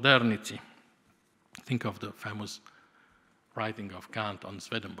of modernity. Think of the famous writing of Kant on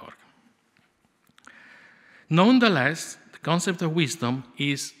Swedenborg. Nonetheless, the concept of wisdom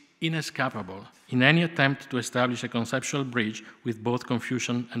is inescapable in any attempt to establish a conceptual bridge with both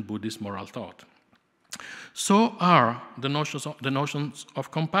Confucian and Buddhist moral thought. So are the notions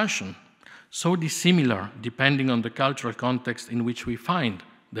of compassion, so dissimilar depending on the cultural context in which we find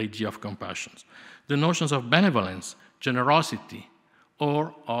the idea of compassion. The notions of benevolence, generosity,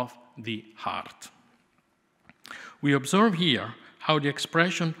 or of the heart. We observe here how the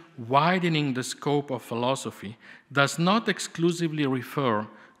expression widening the scope of philosophy does not exclusively refer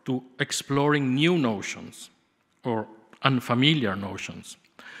to exploring new notions or unfamiliar notions,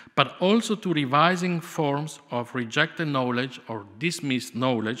 but also to revising forms of rejected knowledge or dismissed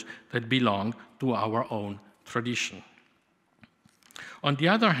knowledge that belong to our own tradition. On the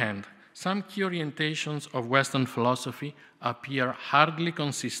other hand, some key orientations of Western philosophy appear hardly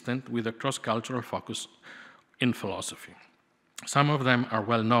consistent with a cross-cultural focus in philosophy. Some of them are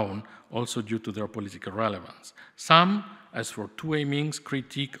well known, also due to their political relevance. Some, as for Tu Ming's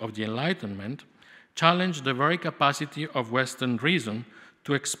critique of the Enlightenment, challenge the very capacity of Western reason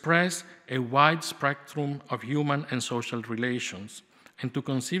to express a wide spectrum of human and social relations, and to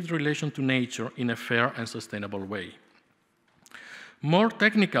conceive the relation to nature in a fair and sustainable way. More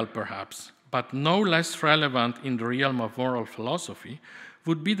technical, perhaps, but no less relevant in the realm of moral philosophy,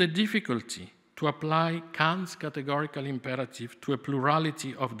 would be the difficulty to apply Kant's categorical imperative to a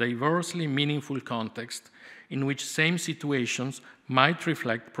plurality of diversely meaningful contexts in which same situations might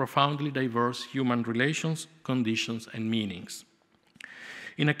reflect profoundly diverse human relations, conditions, and meanings.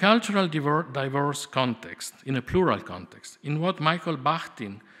 In a cultural diverse context, in a plural context, in what Michael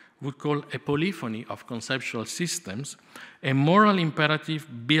Bakhtin would call a polyphony of conceptual systems, a moral imperative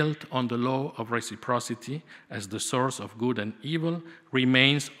built on the law of reciprocity as the source of good and evil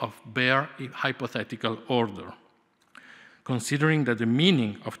remains of bare hypothetical order, considering that the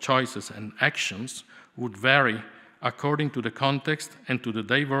meaning of choices and actions would vary according to the context and to the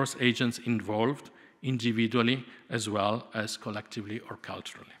diverse agents involved, individually as well as collectively or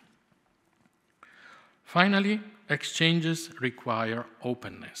culturally. Finally, exchanges require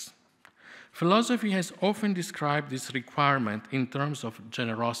openness. Philosophy has often described this requirement in terms of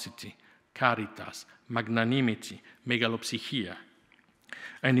generosity, caritas, magnanimity, megalopsychia,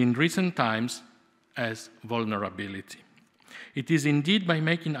 and in recent times as vulnerability. It is indeed by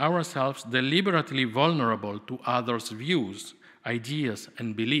making ourselves deliberately vulnerable to others' views, ideas,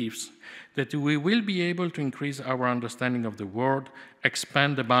 and beliefs that we will be able to increase our understanding of the world,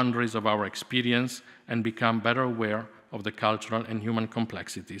 expand the boundaries of our experience, and become better aware of the cultural and human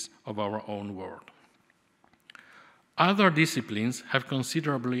complexities of our own world. Other disciplines have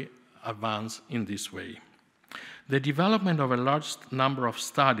considerably advanced in this way. The development of a large number of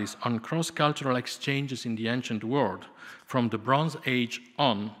studies on cross-cultural exchanges in the ancient world from the Bronze Age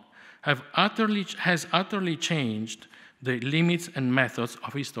on has utterly changed the limits and methods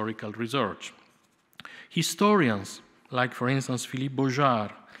of historical research. Historians, like for instance Philippe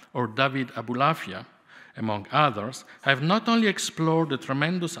Boujard or David Abulafia, among others, have not only explored the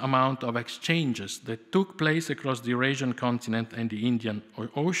tremendous amount of exchanges that took place across the Eurasian continent and the Indian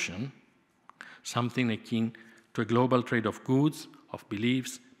Ocean, something akin to a global trade of goods, of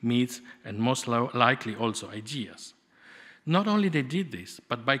beliefs, myths, and most likely also ideas. Not only they did this,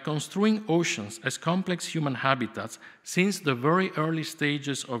 but by construing oceans as complex human habitats since the very early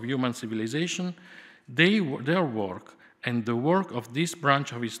stages of human civilization, their work and the work of this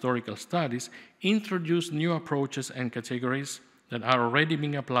branch of historical studies introduced new approaches and categories that are already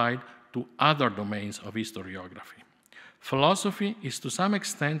being applied to other domains of historiography. Philosophy is to some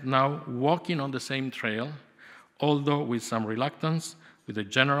extent now walking on the same trail, although with some reluctance, with a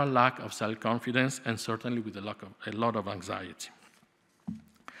general lack of self-confidence, and certainly with a lot of anxiety.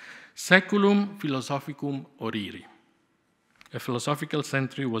 Saeculum philosophicum oriri. A philosophical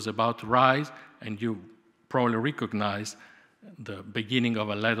century was about to rise, and you probably recognize the beginning of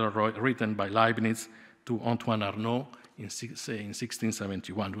a letter written by Leibniz to Antoine Arnauld in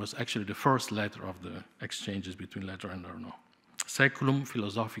 1671. It was actually the first letter of the exchanges between Letter and Arnauld. Saeculum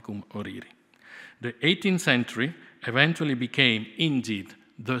philosophicum oriri. The 18th century eventually became, indeed,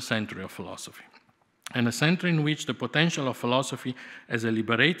 the century of philosophy, and a century in which the potential of philosophy as a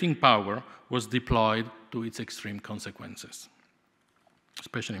liberating power was deployed to its extreme consequences,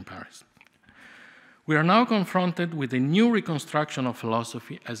 especially in Paris. We are now confronted with a new reconstruction of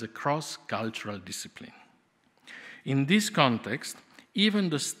philosophy as a cross-cultural discipline. In this context, even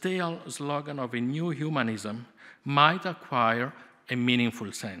the stale slogan of a new humanism might acquire a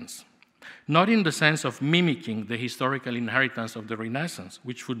meaningful sense. Not in the sense of mimicking the historical inheritance of the Renaissance,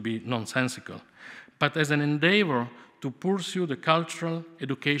 which would be nonsensical, but as an endeavor to pursue the cultural,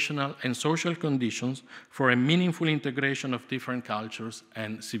 educational, and social conditions for a meaningful integration of different cultures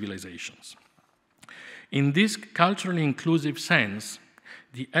and civilizations. In this culturally inclusive sense,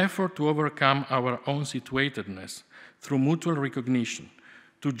 the effort to overcome our own situatedness through mutual recognition,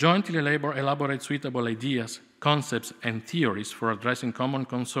 to jointly elaborate suitable ideas, concepts, and theories for addressing common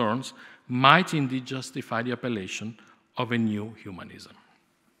concerns might indeed justify the appellation of a new humanism.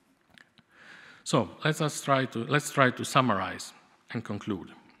 So let's try to summarize and conclude,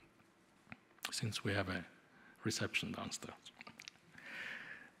 since we have a reception downstairs.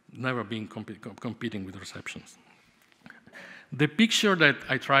 Never been competing with receptions. The picture that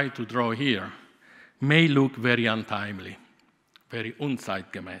I try to draw here may look very untimely, very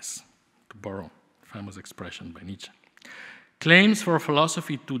unzeitgemäß, to borrow a famous expression by Nietzsche. Claims for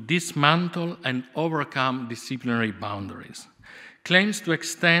philosophy to dismantle and overcome disciplinary boundaries. Claims to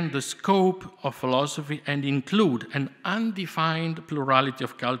extend the scope of philosophy and include an undefined plurality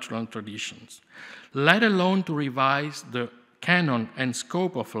of cultural traditions, let alone to revise the canon and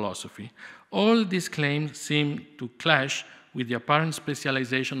scope of philosophy. All these claims seem to clash with the apparent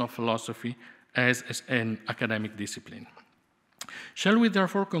specialization of philosophy as an academic discipline. Shall we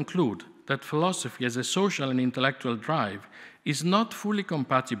therefore conclude that philosophy as a social and intellectual drive is not fully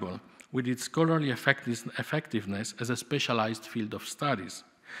compatible with its scholarly effectiveness as a specialized field of studies?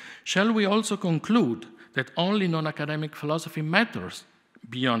 Shall we also conclude that only non-academic philosophy matters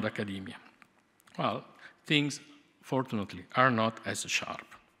beyond academia? Well, things fortunately, are not as sharp.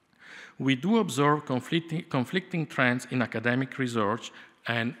 We do observe conflicting trends in academic research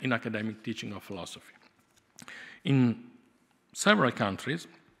and in academic teaching of philosophy. In several countries,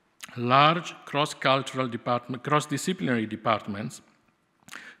 large cross-disciplinary departments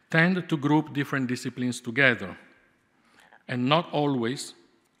tend to group different disciplines together, and not always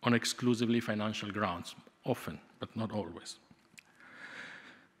on exclusively financial grounds, often, but not always.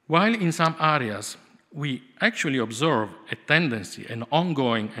 While in some areas we actually observe a tendency, an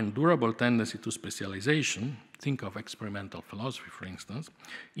ongoing and durable tendency to specialization, think of experimental philosophy, for instance,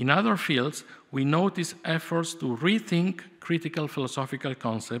 in other fields we notice efforts to rethink critical philosophical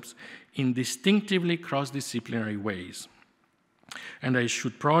concepts in distinctively cross-disciplinary ways. And I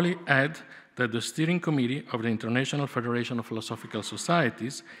should probably add that the steering committee of the International Federation of Philosophical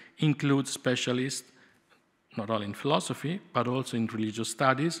Societies includes specialists not only in philosophy, but also in religious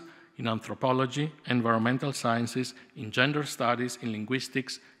studies, in anthropology, environmental sciences, in gender studies, in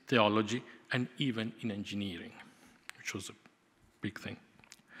linguistics, theology, and even in engineering, which was a big thing.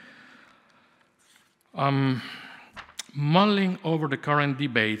 Mulling over the current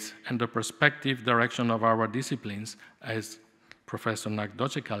debates and the perspective direction of our disciplines, as Professor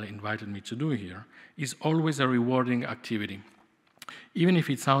Docekal invited me to do here, is always a rewarding activity, even if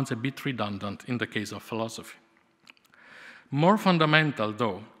it sounds a bit redundant in the case of philosophy. More fundamental,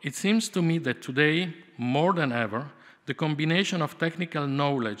 though, it seems to me that today, more than ever, the combination of technical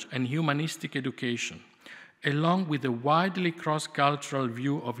knowledge and humanistic education, along with a widely cross-cultural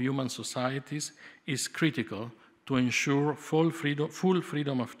view of human societies, is critical to ensure full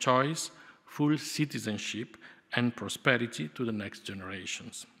freedom of choice, full citizenship, and prosperity to the next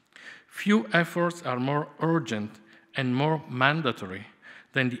generations. Few efforts are more urgent and more mandatory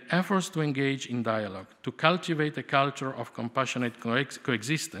than the efforts to engage in dialogue, to cultivate a culture of compassionate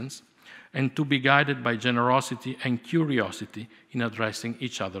coexistence, and to be guided by generosity and curiosity in addressing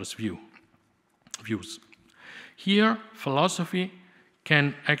each other's views. Here, philosophy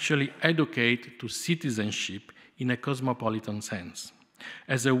can actually educate to citizenship in a cosmopolitan sense,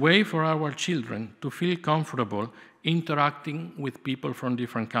 as a way for our children to feel comfortable interacting with people from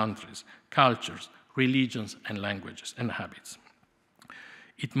different countries, cultures, religions, and languages and habits.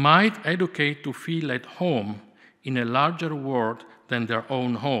 It might educate to feel at home in a larger world than their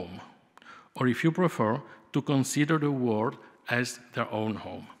own home, or if you prefer, to consider the world as their own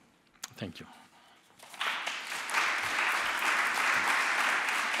home. Thank you.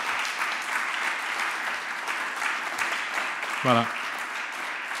 Voilà.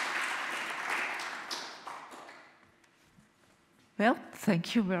 Well,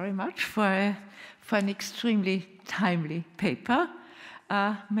 thank you very much for an extremely timely paper.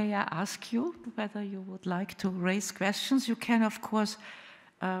 May I ask you whether you would like to raise questions? You can, of course,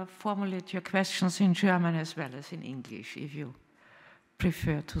 formulate your questions in German as well as in English. If you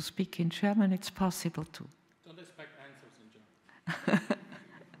prefer to speak in German, it's possible too. Don't expect answers in German.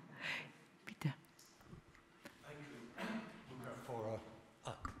 Bitte. Thank you, Luca,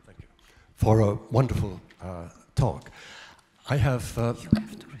 for a wonderful talk. I have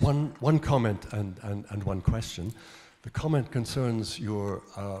one comment and one question. The comment concerns your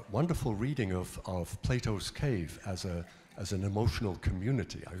wonderful reading of Plato's Cave as an emotional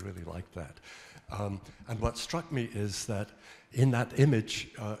community. I really like that. And what struck me is that in that image,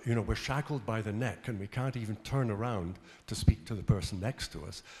 we're shackled by the neck and we can't even turn around to speak to the person next to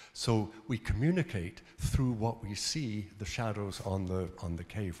us. So we communicate through what we see, the shadows on the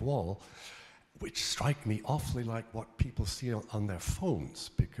cave wall, which strike me awfully like what people see on their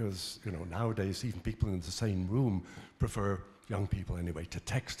phones, because nowadays even people in the same room prefer, young people anyway, to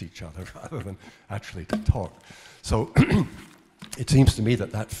text each other rather than actually to talk. So it seems to me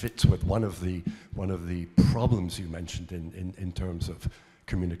that fits with one of the problems you mentioned in terms of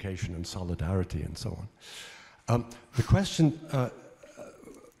communication and solidarity and so on. The question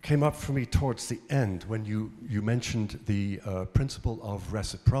came up for me towards the end when you mentioned the principle of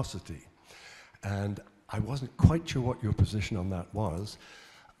reciprocity. And I wasn't quite sure what your position on that was,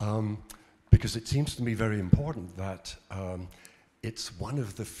 because it seems to me very important that it's one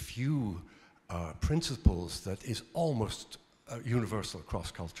of the few principles that is almost universal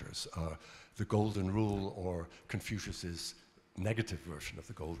across cultures. The Golden Rule, or Confucius's negative version of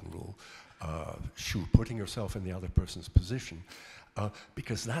the Golden Rule, putting yourself in the other person's position,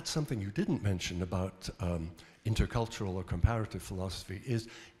 because that's something you didn't mention about intercultural or comparative philosophy, is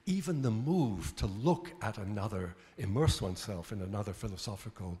even the move to look at another, immerse oneself in another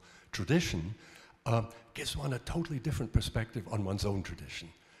philosophical tradition, gives one a totally different perspective on one's own tradition.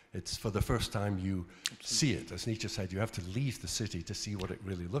 It's for the first time you see it. As Nietzsche said, you have to leave the city to see what it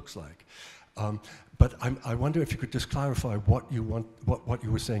really looks like. But I wonder if you could just clarify what you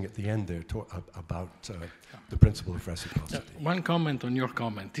were saying at the end there about the principle of reciprocity. One comment on your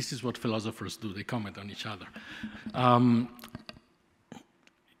comment. This is what philosophers do. They comment on each other.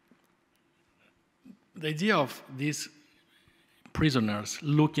 The idea of these prisoners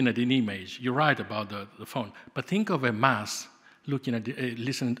looking at an image, you're right about the phone, but think of a mass looking at,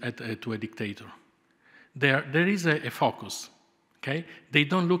 listening to a dictator. There is a focus, okay? They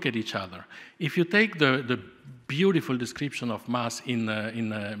don't look at each other. If you take the beautiful description of mass in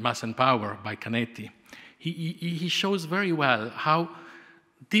Mass and Power by Canetti, he shows very well how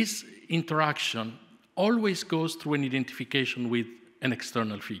this interaction always goes through an identification with an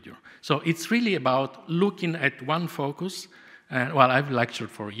external figure. So it's really about looking at one focus. Well, I've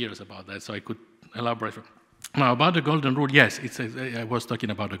lectured for years about that, so I could elaborate. Now, about the golden rule, yes, I was talking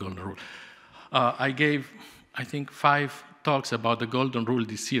about the golden rule. I gave, I think, 5 talks about the golden rule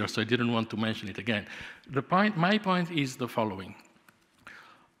this year, so I didn't want to mention it again. My point is the following.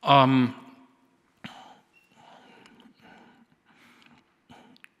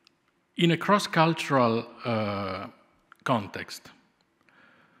 In a cross-cultural context,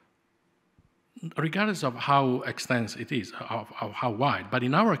 regardless of how extensive it is, how wide, but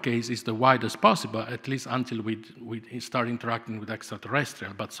in our case, it's the widest possible, at least until we start interacting with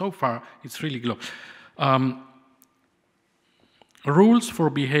extraterrestrial, but so far, it's really global. Rules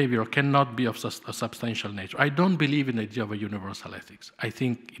for behavior cannot be of a substantial nature. I don't believe in the idea of a universal ethics. I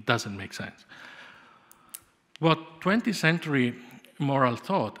think it doesn't make sense. What 20th century moral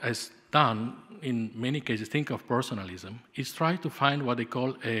thought has done, in many cases, think of personalism, is try to find what they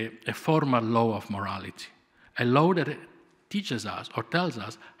call a formal law of morality, a law that teaches us or tells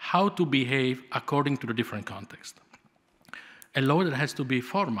us how to behave according to the different context. A law that has to be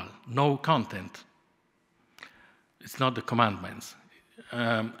formal, no content. It's not the commandments.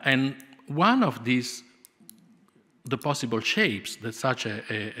 And one of these, the possible shapes that such a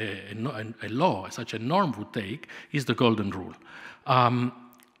law, such a norm would take, is the golden rule.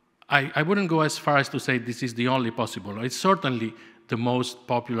 I wouldn't go as far as to say this is the only possible. It's certainly the most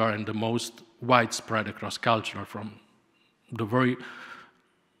popular and the most widespread across culture from the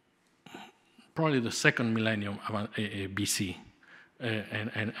probably the 2nd millennium BC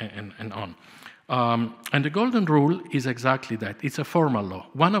and on. And the golden rule is exactly that. It's a formal law.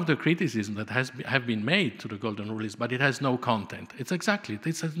 One of the criticisms that have been made to the golden rule is, but it has no content. It's exactly,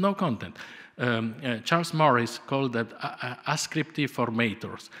 it has no content. Charles Morris called that ascriptive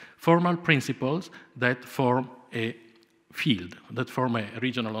formators, formal principles that form a field, that form a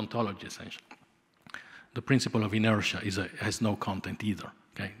regional ontology, essentially. The principle of inertia has no content either,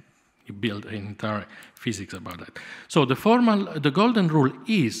 okay? You build an entire physics about that. So the golden rule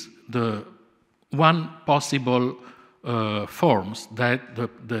is the one possible forms that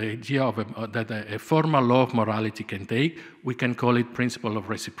the idea of that a formal law of morality can take. We can call it principle of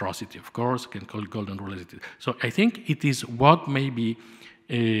reciprocity, of course. We can call it golden rule. So I think it is what may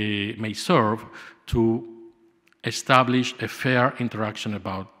serve to establish a fair interaction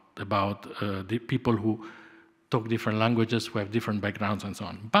about the people who talk different languages, who have different backgrounds, and so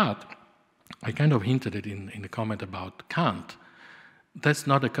on. But I kind of hinted it in the comment about Kant. That's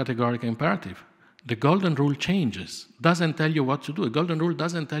not a categorical imperative. The golden rule changes, doesn't tell you what to do. The golden rule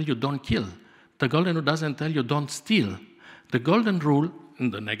doesn't tell you don't kill. The golden rule doesn't tell you don't steal. The golden rule,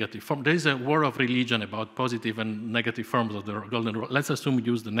 in the negative form, there is a war of religion about positive and negative forms of the golden rule. Let's assume we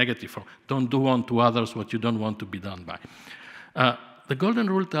use the negative form. Don't do unto others what you don't want to be done by. The golden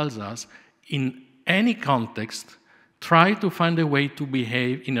rule tells us, in any context, try to find a way to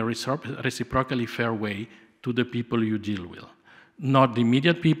behave in a reciprocally fair way to the people you deal with. Not the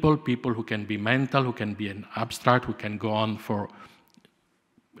immediate people who can be mental, who can be an abstract, who can go on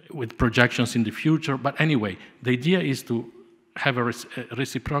with projections in the future. But anyway, the idea is to have a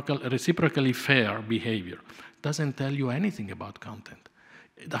reciprocally fair behavior. It doesn't tell you anything about content.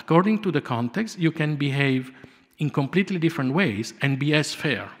 According to the context, you can behave in completely different ways and be as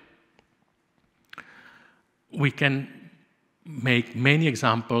fair. We can make many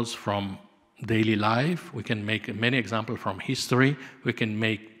examples from daily life. We can make many examples from history. We can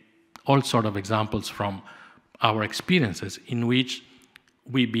make all sorts of examples from our experiences in which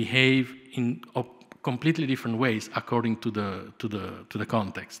we behave in completely different ways according to the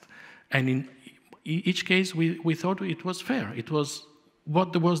context. And in each case, we thought it was fair. It was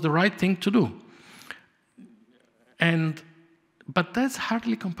what was the right thing to do. But that's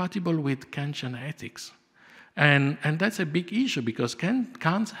hardly compatible with Kantian ethics. And that's a big issue because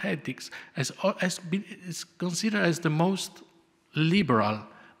Kant's ethics is considered as the most liberal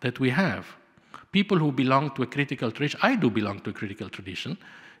that we have. People who belong to a critical tradition, I do belong to a critical tradition,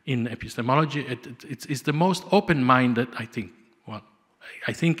 in epistemology. It's the most open-minded, I think. Well,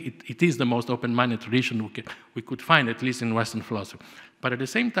 I think it is the most open-minded tradition we could find, at least in Western philosophy. But at the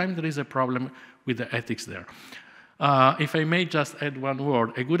same time, there is a problem with the ethics there. If I may just add one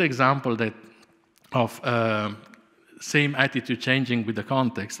word, a good example of same attitude changing with the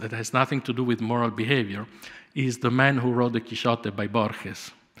context that has nothing to do with moral behavior is the man who wrote the Quixote by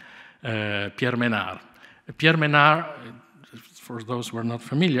Borges, Pierre Menard. Pierre Menard, for those who are not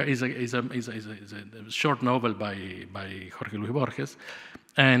familiar, is a short novel by Jorge Luis Borges,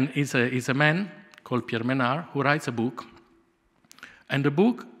 and is a man called Pierre Menard who writes a book, and the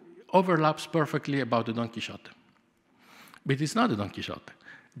book overlaps perfectly about the Don Quixote. But it's not a Don Quixote.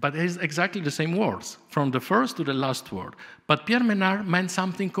 But it has exactly the same words, from the first to the last word. But Pierre Menard meant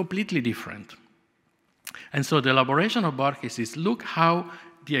something completely different. And so the elaboration of Borges is, look how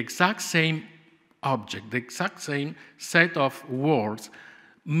the exact same object, the exact same set of words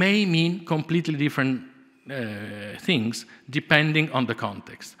may mean completely different things depending on the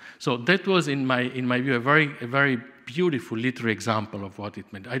context. So that was, in my view, a very beautiful literary example of what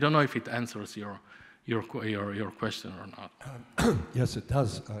it meant. I don't know if it answers your question or not. Yes, it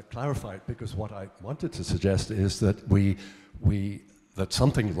does clarify it, because what I wanted to suggest is that that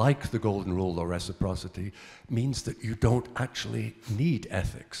something like the golden rule or reciprocity means that you don't actually need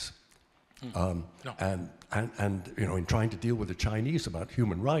ethics. No. And you know, in trying to deal with the Chinese about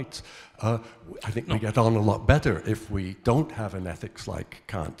human rights, I think we get on a lot better if we don't have an ethics like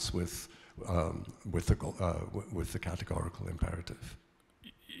Kant's with the categorical imperative.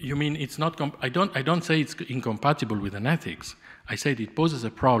 You mean it's not? I don't say it's incompatible with an ethics. I said it poses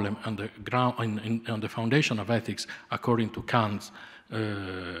a problem on the ground, on the foundation of ethics, according to Kant's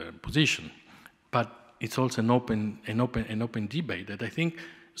position. But it's also an open debate that I think,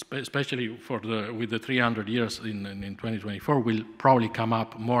 especially with the 300 years in 2024, will probably come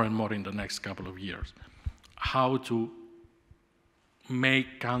up more and more in the next couple of years. How to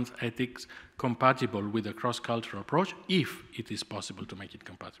make Kant's ethics compatible with a cross-cultural approach, if it is possible to make it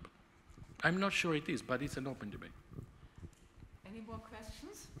compatible. I'm not sure it is, but it's an open debate. Any more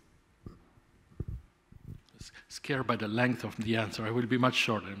questions? Scared by the length of the answer. I will be much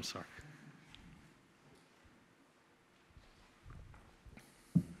shorter, I'm sorry.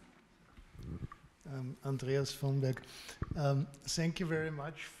 Andreas Vonberg. Thank you very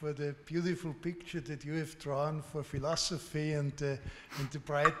much for the beautiful picture that you have drawn for philosophy and the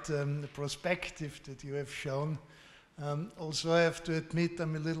bright perspective that you have shown. Also, I have to admit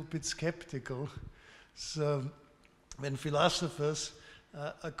I'm a little bit skeptical. So when philosophers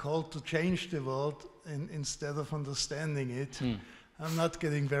are called to change the world instead of understanding it, I'm not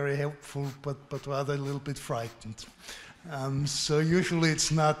getting very helpful, but rather a little bit frightened. So usually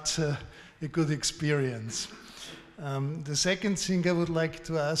it's not a good experience. The second thing I would like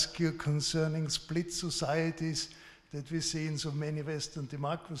to ask you concerning split societies that we see in so many Western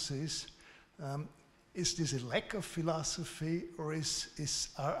democracies, is this a lack of philosophy, or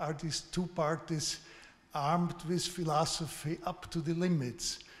are these two parties armed with philosophy up to the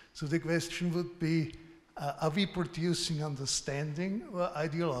limits? So the question would be, are we producing understanding or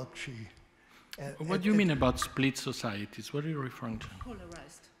ideology? What do you mean about split societies? What are you referring to?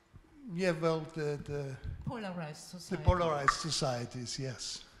 Polarized. Yeah, well, the Polarized societies. The polarized societies,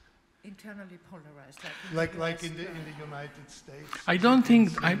 yes. Internally polarized. Like in the United States. I don't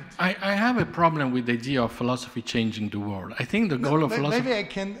think, I have a problem with the idea of philosophy changing the world. I think the goal of philosophy... Maybe I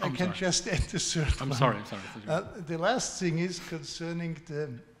can just add a certain I'm sorry. The last thing is concerning the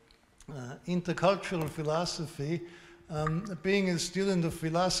intercultural philosophy. Being a student of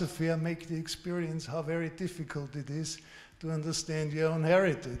philosophy, I make the experience how very difficult it is to understand your own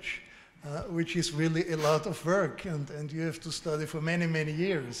heritage, which is really a lot of work, and you have to study for many, many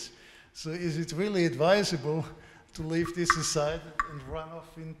years. So is it really advisable to leave this aside and run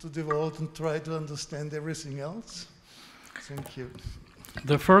off into the world and try to understand everything else? Thank you.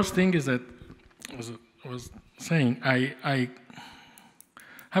 The first thing is that, as I was saying, I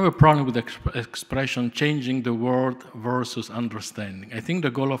have a problem with the expression changing the world versus understanding. I think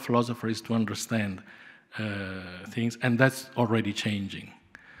the goal of philosopher is to understand things, and that's already changing.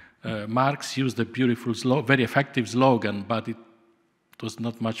 Marx used a beautiful, very effective slogan, but it was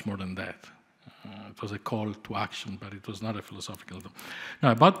not much more than that. It was a call to action, but it was not a philosophical.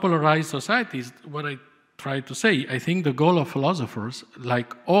 Now, about polarized societies, what I try to say, I think the goal of philosophers,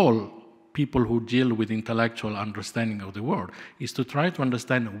 like all people who deal with intellectual understanding of the world, is to try to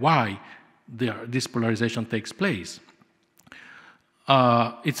understand why this polarization takes place.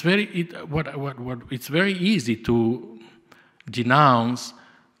 It's very easy to denounce,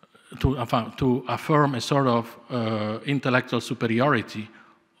 to affirm a sort of intellectual superiority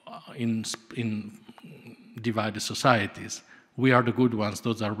in divided societies. We are the good ones,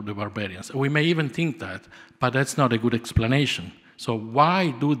 those are the barbarians. We may even think that, but that's not a good explanation. So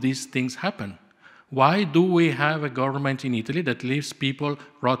why do these things happen? Why do we have a government in Italy that leaves people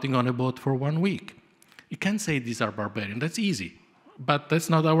rotting on a boat for 1 week? You can't say these are barbarian, that's easy, but that's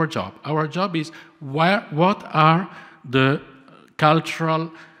not our job. Our job is what are the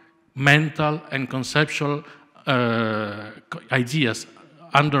cultural, mental, and conceptual ideas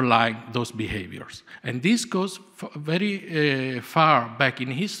underlying those behaviors. And this goes very far back in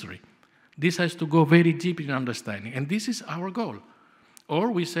history. This has to go very deep in understanding, and this is our goal.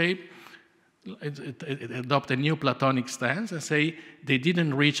 Or we say, adopt a new Platonic stance and say they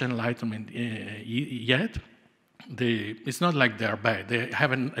didn't reach enlightenment yet. It's not like they're bad.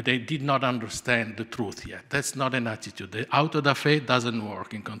 They did not understand the truth yet. That's not an attitude. The auto da fe doesn't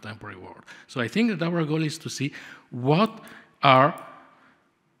work in contemporary world. So I think that our goal is to see what are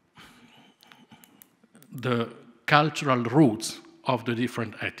the cultural roots of the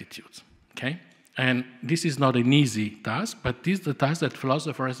different attitudes. Okay? And this is not an easy task, but this is the task that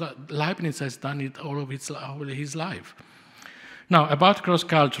philosophers, Leibniz has done it all of his life. Now, about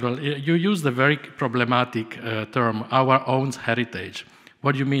cross-cultural, you use the very problematic term, our own heritage.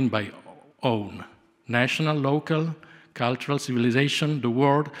 What do you mean by own? National, local, cultural, civilization, the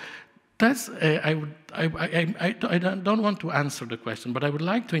world? That's, I don't want to answer the question, but I would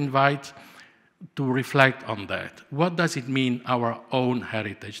like to invite to reflect on that. What does it mean, our own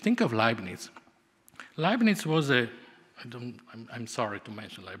heritage? Think of Leibniz. Leibniz was I'm sorry to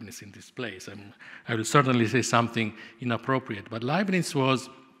mention Leibniz in this place. I will certainly say something inappropriate, but Leibniz was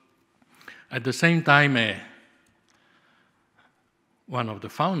at the same time one of the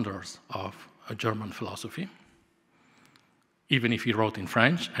founders of a German philosophy, even if he wrote in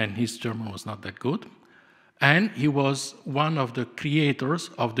French and his German was not that good. And he was one of the creators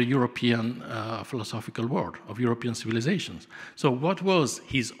of the European philosophical world, of European civilizations. So what was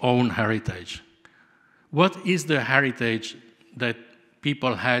his own heritage? What is the heritage that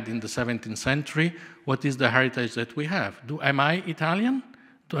people had in the 17th century? What is the heritage that we have? Am I Italian?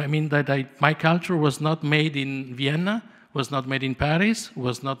 Do I mean that my culture was not made in Vienna, was not made in Paris,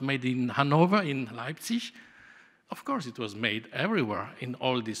 was not made in Hanover, in Leipzig? Of course it was made everywhere, in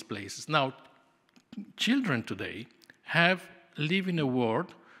all these places. Now, children today live in a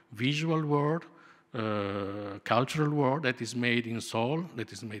world, visual world, cultural world that is made in Seoul,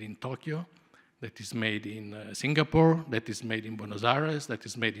 that is made in Tokyo, that is made in Singapore, that is made in Buenos Aires, that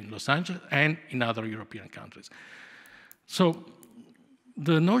is made in Los Angeles, and in other European countries. So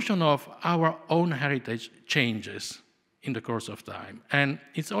the notion of our own heritage changes in the course of time, and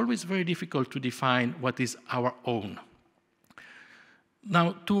it's always very difficult to define what is our own.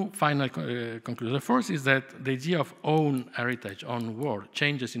 Now, two final conclusions. The first is that the idea of own heritage, own world,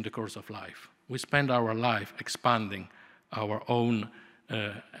 changes in the course of life. We spend our life expanding our own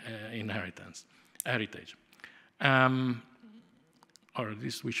heritage. Or at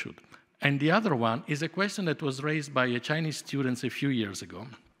least we should. And the other one is a question that was raised by a Chinese student a few years ago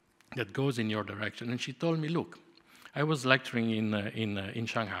that goes in your direction. And she told me, look, I was lecturing in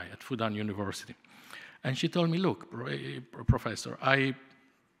Shanghai at Fudan University. And she told me, look, professor, I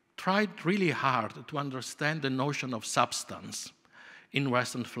tried really hard to understand the notion of substance in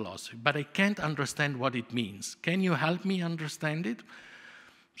Western philosophy, but I can't understand what it means. Can you help me understand it?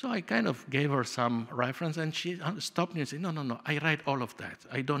 So I kind of gave her some reference, and she stopped me and said, no, I read all of that.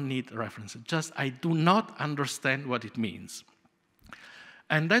 I don't need references. Just I do not understand what it means.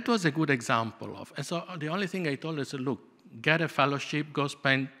 And that was a good example of. And so the only thing I told her is, look, get a fellowship, go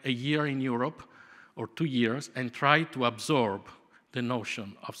spend a year in Europe, or 2 years, and try to absorb the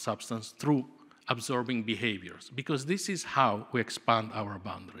notion of substance through absorbing behaviors, because this is how we expand our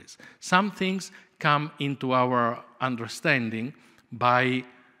boundaries. Some things come into our understanding by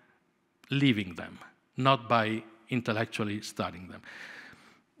living them, not by intellectually studying them.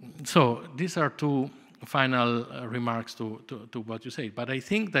 So these are two final remarks to what you say, but I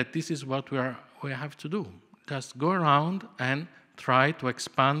think that this is what we have to do. Just go around and try to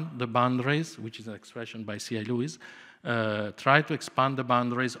expand the boundaries, which is an expression by C.I. Lewis, try to expand the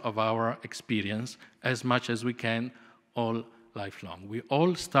boundaries of our experience as much as we can all lifelong. We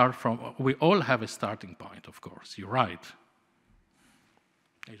all have a starting point, of course, you're right.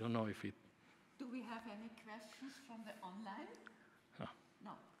 I don't know if it... Do we have any questions from the online? Oh.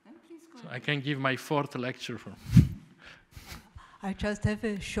 No, then please go So ahead. I can give my 4th lecture for... I just have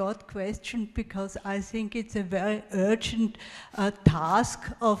a short question, because I think it's a very urgent task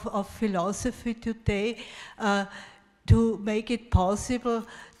of philosophy today to make it possible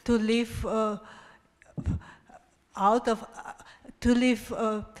to live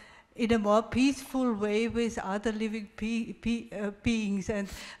in a more peaceful way with other living beings and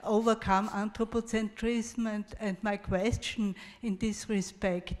overcome anthropocentrism. And my question in this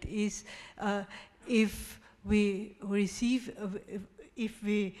respect is if we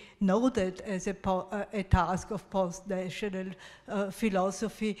know that as a task of postnational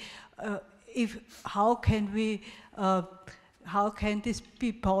philosophy, how can this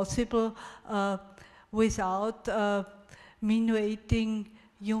be possible without minuating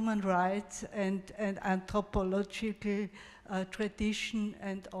human rights and anthropological tradition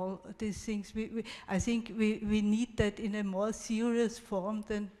and all these things? I think we need that in a more serious form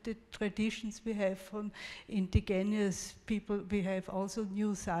than the traditions we have from indigenous people. We have also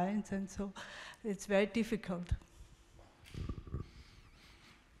new science, and so it's very difficult.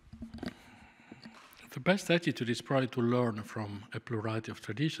 The best attitude is probably to learn from a plurality of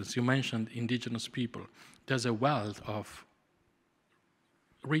traditions. You mentioned indigenous people. There's a wealth of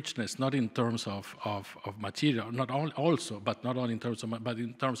richness, not in terms of material, not only also, but not only in terms of, but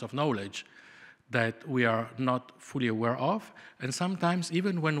in terms of knowledge that we are not fully aware of. And sometimes,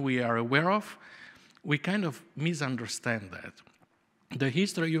 even when we are aware of, we kind of misunderstand that. The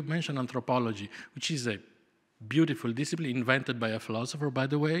history, you mentioned anthropology, which is a beautiful discipline invented by a philosopher, by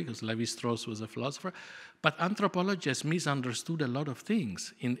the way, because Levi-Strauss was a philosopher. But anthropology has misunderstood a lot of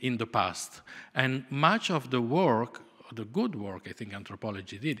things in the past. And much of the work, the good work I think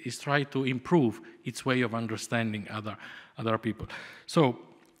anthropology did, is try to improve its way of understanding other people. So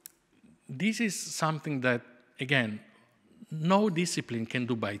this is something that, again, no discipline can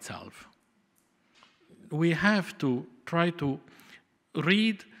do by itself. We have to try to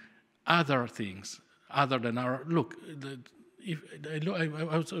read other things other than our, look,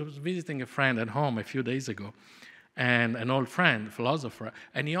 I was visiting a friend at home a few days ago, and an old friend, philosopher,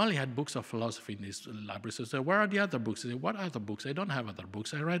 and he only had books of philosophy in his library. So I said, where are the other books? He said, what other books? I don't have other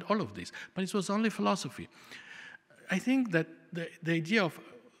books. I read all of these. But it was only philosophy. I think that the idea of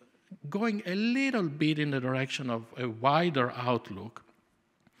going a little bit in the direction of a wider outlook,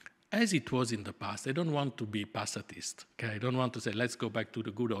 as it was in the past. I don't want to be pacifist, okay? I don't want to say, let's go back to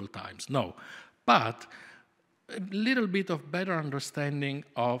the good old times. No. But a little bit of better understanding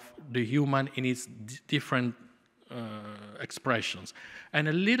of the human in its different expressions, and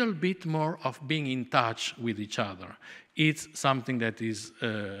a little bit more of being in touch with each other. It's something that is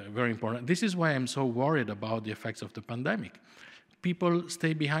very important. This is why I'm so worried about the effects of the pandemic. People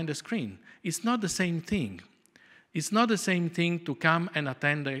stay behind the screen. It's not the same thing. It's not the same thing to come and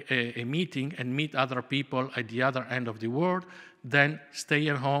attend a meeting and meet other people at the other end of the world than stay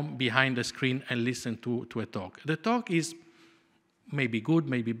at home behind the screen and listen to a talk. The talk is maybe good,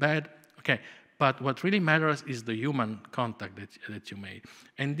 maybe bad, okay. But what really matters is the human contact that you made.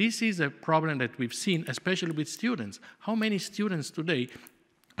 And this is a problem that we've seen, especially with students. How many students today,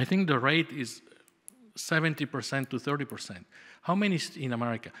 I think the rate is 70% to 30%. How many in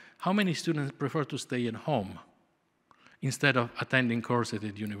America, how many students prefer to stay at home instead of attending courses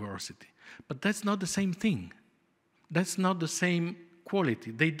at university? But that's not the same thing. That's not the same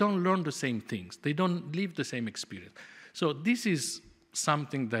quality. They don't learn the same things. They don't live the same experience. So this is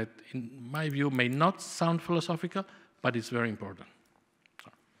something that, in my view, may not sound philosophical, but it's very important.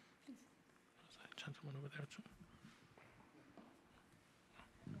 Sorry. There's a gentleman over there too.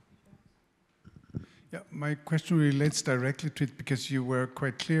 Yeah, my question relates directly to it because you were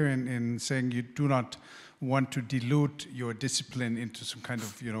quite clear in saying you do not want to dilute your discipline into some kind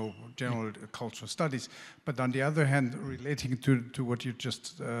of, general cultural studies. But on the other hand, relating to what you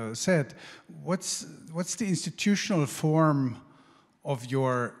just said, what's the institutional form of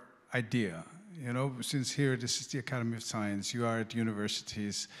your idea? Since here this is the Academy of Science, you are at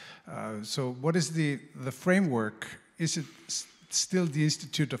universities. So what is the framework? Is it still the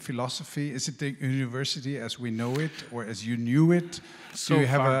Institute of Philosophy? Is it the university as we know it, or as you knew it? So Do you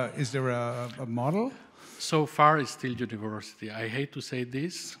have is there a model? So far, it's still university. I hate to say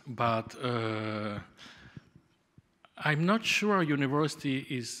this, but I'm not sure university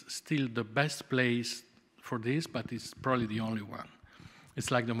is still the best place for this, but it's probably the only one.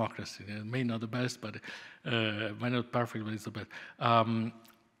 It's like democracy. It may not the best, but may not perfect, but it's the best.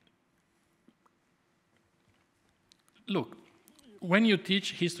 Look, when you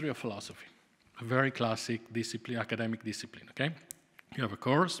teach history of philosophy, a very classic discipline, academic discipline, okay? You have a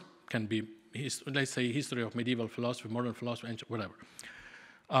course, can be, let's say, history of medieval philosophy, modern philosophy, ancient, whatever.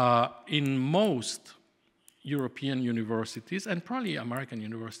 In most European universities, and probably American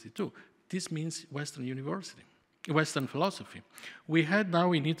university too, this means Western university, Western philosophy. We had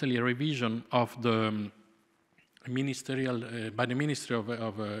now in Italy a revision of the ministerial, by the Ministry of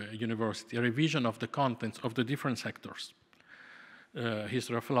University, a revision of the contents of the different sectors.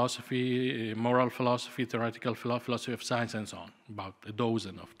 history of philosophy, moral philosophy, theoretical philosophy of science, and so on, about a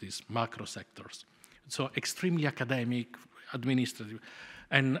dozen of these macro sectors. So extremely academic, administrative,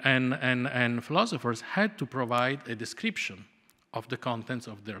 and philosophers had to provide a description of the contents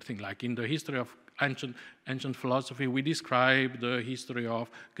of their thing. Like in the history of ancient philosophy, we describe the history of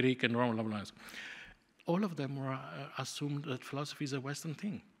Greek and Roman language. All of them were assumed that philosophy is a Western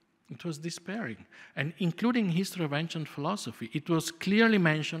thing. It was despairing. And including history of ancient philosophy, it was clearly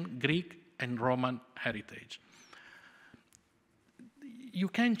mentioned Greek and Roman heritage. You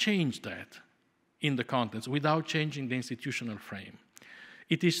can change that in the contents without changing the institutional frame.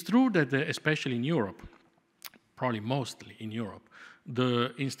 It is true that, especially in Europe, probably mostly in Europe,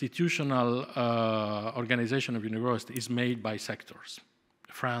 the institutional organization of university is made by sectors.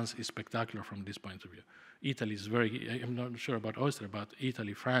 France is spectacular from this point of view. Italy is very, I'm not sure about Austria, but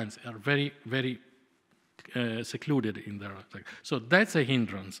Italy, France are very, very secluded in their, so that's a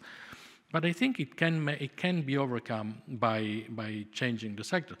hindrance. But I think it can be overcome by changing the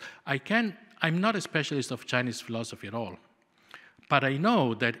sector. I'm not a specialist of Chinese philosophy at all, but I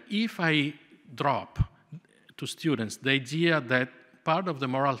know that if I drop to students the idea that part of the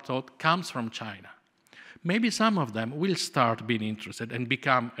moral thought comes from China, maybe some of them will start being interested and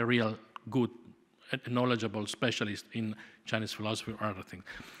become a real good, knowledgeable specialist in Chinese philosophy or other things.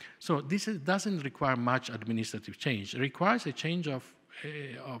 So this doesn't require much administrative change. It requires a change of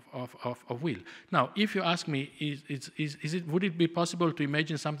will. Now, if you ask me, would it be possible to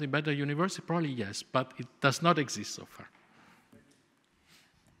imagine something better at university? Probably yes, but it does not exist so far.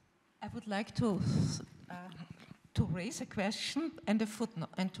 I would like to raise a question and a footnote,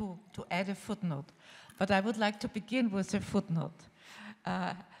 and to add a footnote. But I would like to begin with a footnote.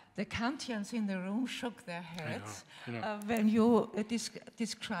 The Kantians in the room shook their heads when you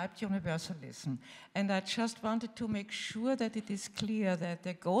described universalism. And I just wanted to make sure that it is clear that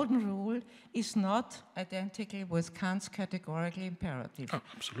the golden rule is not identical with Kant's categorical imperative. Oh,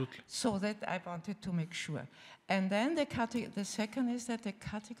 absolutely. So that I wanted to make sure. And then the second is that the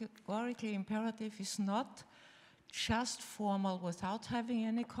categorical imperative is not just formal without having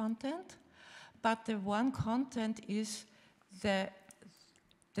any content, but the one content is the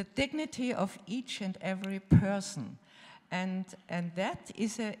dignity of each and every person, and that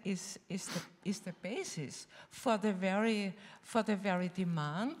is the basis for the very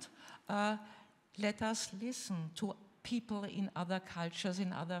demand. Let us listen to people in other cultures,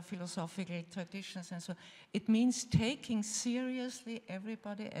 in other philosophical traditions, and so it means taking seriously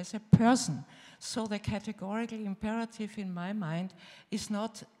everybody as a person. So the categorical imperative, in my mind, is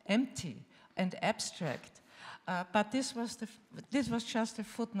not empty and abstract. But this was just a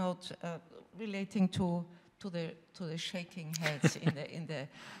footnote relating to the shaking heads in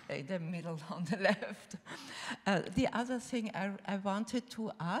the middle on the left. The other thing I wanted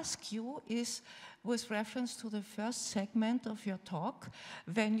to ask you is with reference to the first segment of your talk,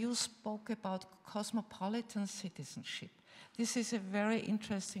 when you spoke about cosmopolitan citizenship. This is a very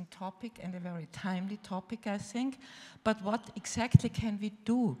interesting topic and a very timely topic, I think. But what exactly can we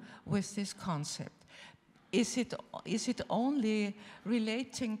do with this concept? Is it only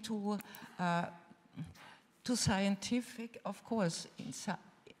relating to scientific? Of course,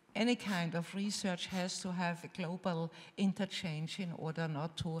 any kind of research has to have a global interchange in order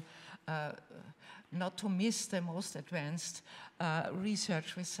not to miss the most advanced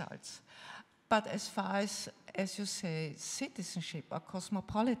research results. But as far as you say, citizenship or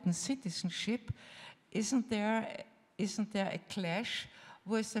cosmopolitan citizenship, isn't there a clash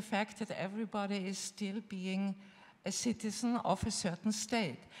with the fact that everybody is still being a citizen of a certain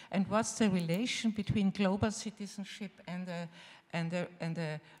state? And what's the relation between global citizenship and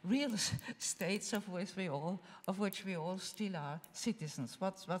the real states of which we all still are citizens?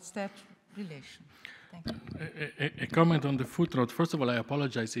 What's that relation? Thank you. A comment on the footnote. First of all, I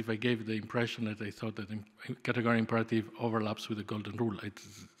apologize if I gave the impression that I thought that category imperative overlaps with the golden rule.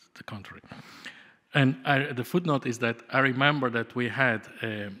 It's the contrary. And the footnote is that I remember that we had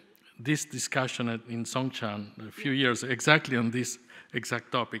this discussion in Songchan a few years exactly on this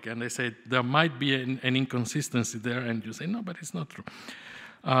exact topic, and they said there might be an inconsistency there, and you say, no, but it's not true.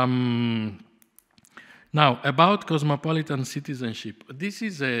 Now, about cosmopolitan citizenship, this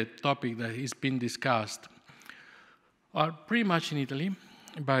is a topic that has been discussed pretty much in Italy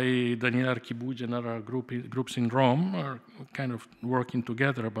by Daniele Archibugi and other groups in Rome are kind of working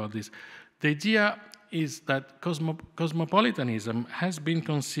together about this. The idea is that cosmopolitanism has been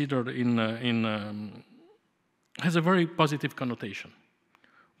considered has a very positive connotation.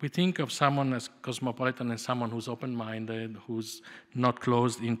 We think of someone as cosmopolitan as someone who's open-minded, who's not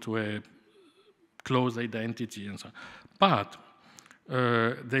closed into a closed identity and so on. But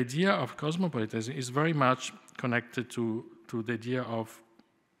the idea of cosmopolitanism is very much connected to the idea of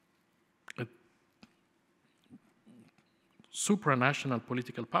a supranational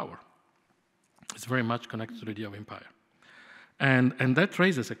political power. It's very much connected to the idea of empire. And that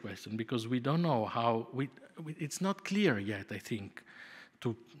raises a question, because we don't know how, it's not clear yet, I think,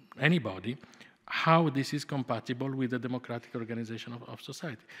 to anybody, how this is compatible with the democratic organization of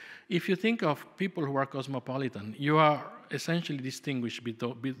society. If you think of people who are cosmopolitan, you are essentially distinguished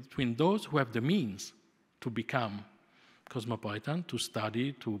between those who have the means to become cosmopolitan, to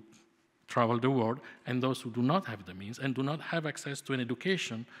study, to travel the world, and those who do not have the means and do not have access to an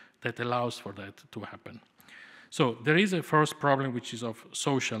education that allows for that to happen. So there is a first problem which is of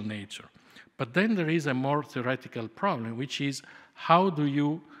social nature. But then there is a more theoretical problem, which is how do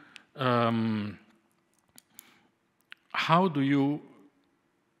you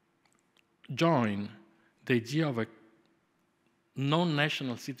join the idea of a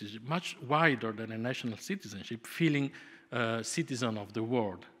non-national citizenship, much wider than a national citizenship, feeling citizen of the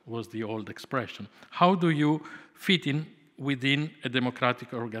world was the old expression. How do you fit in within a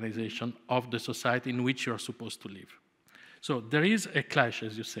democratic organization of the society in which you are supposed to live? So there is a clash,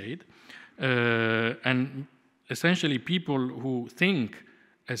 as you said, and essentially people who think,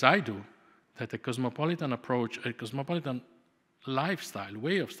 as I do, that a cosmopolitan approach, a cosmopolitan lifestyle,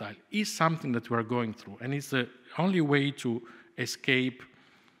 way of style, is something that we are going through, and it's the only way to escape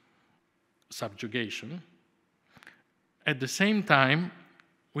subjugation. At the same time,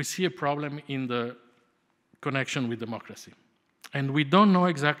 we see a problem in the connection with democracy. And we don't know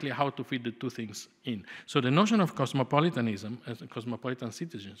exactly how to fit the two things in. So the notion of cosmopolitanism, as a cosmopolitan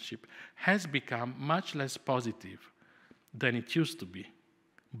citizenship, has become much less positive than it used to be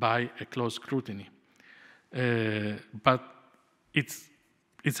by a close scrutiny. But it's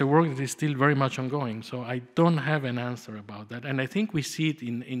a work that is still very much ongoing, so I don't have an answer about that. And I think we see it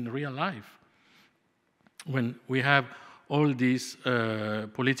in real life, when we have all these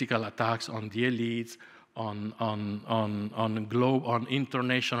political attacks on the elites, on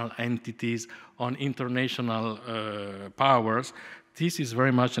international entities, on international powers. This is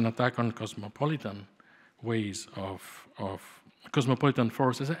very much an attack on cosmopolitan ways of cosmopolitan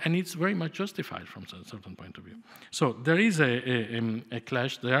forces, and it's very much justified from a certain point of view. So there is a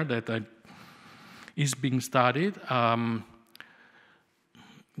clash there that is being studied.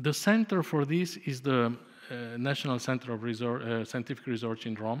 The center for this is the National Center of Scientific Research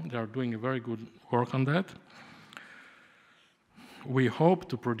in Rome. They are doing a very good work on that. We hope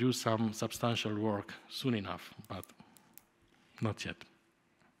to produce some substantial work soon enough, but not yet.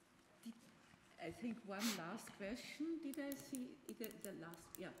 I think one last question. Did I see the last?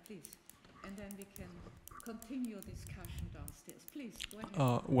 Yeah, please. And then we can continue discussion downstairs. Please, go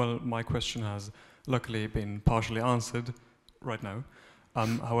ahead. Well, my question has luckily been partially answered right now.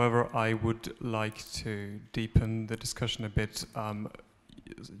 However, I would like to deepen the discussion a bit.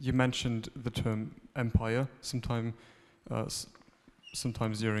 You mentioned the term empire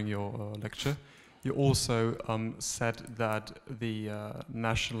sometimes during your lecture. You also said that the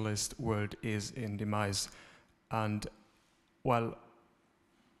nationalist world is in demise. And, well,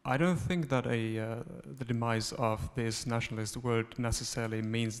 I don't think that the demise of this nationalist world necessarily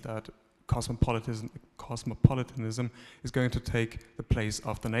means that cosmopolitanism is going to take the place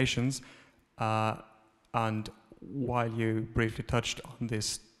of the nations. And while you briefly touched on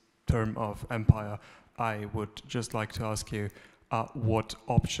this term of empire, I would just like to ask you what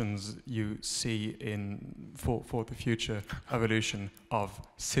options you see for the future evolution of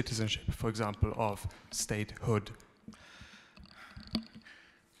citizenship, for example, of statehood,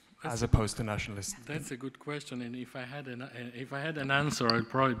 as opposed to nationalism. That's a good question, and if I had an answer, I'd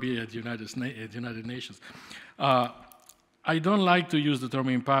probably be at United Nations. I don't like to use the term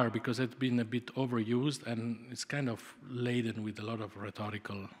empire because it's been a bit overused and it's kind of laden with a lot of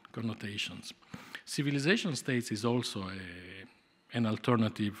rhetorical connotations. Civilization states is also an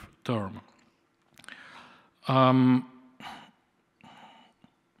alternative term.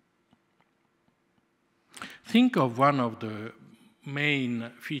 Think of one of the main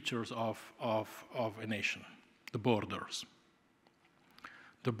features of a nation, the borders.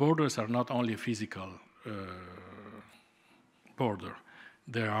 The borders are not only a physical border,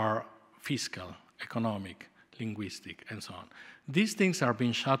 they are fiscal, economic, linguistic, and so on. These things are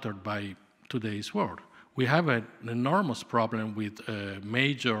being shattered by today's world. We have an enormous problem with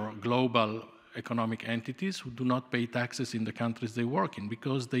major global economic entities who do not pay taxes in the countries they work in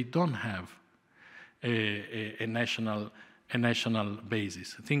because they don't have a national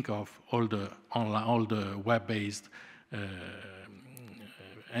basis. Think of all the web-based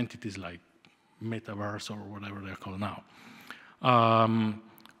entities like Metaverse or whatever they're called now.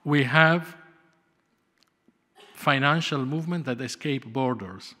 We have financial movement that escape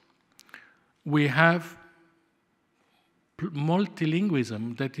borders. We have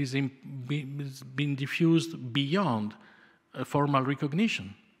multilingualism that is being diffused beyond formal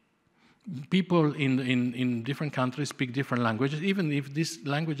recognition. People in different countries speak different languages, even if these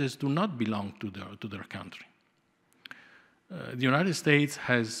languages do not belong to their country. The United States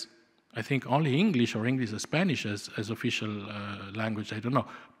has, I think, only English or English and Spanish as official language, I don't know.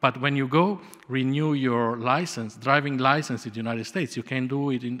 But when you go renew your license, driving license in the United States, you can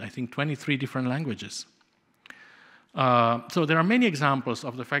do it in, I think, 23 different languages. So there are many examples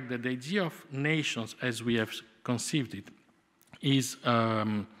of the fact that the idea of nations, as we have conceived it, is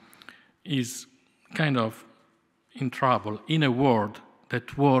kind of in trouble in a world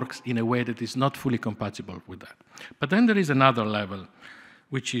that works in a way that is not fully compatible with that. But then there is another level,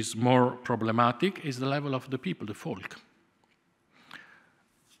 which is more problematic, is the level of the people, the folk.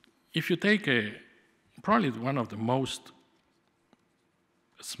 If you take probably one of the most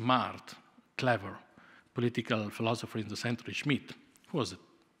smart, clever political philosophers in the century, Schmitt, who was a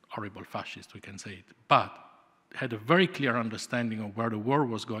horrible fascist, we can say it, but had a very clear understanding of where the war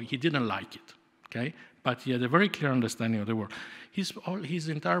was going. He didn't like it, okay? But he had a very clear understanding of the war. His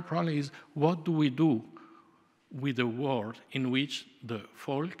entire problem is, what do we do with a world in which the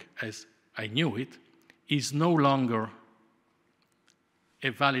folk, as I knew it, is no longer a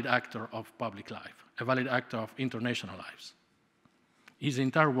valid actor of public life, a valid actor of international lives? His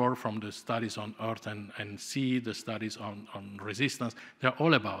entire work, from the studies on earth and sea, the studies on resistance, they're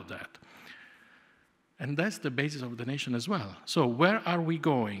all about that. And that's the basis of the nation as well. So where are we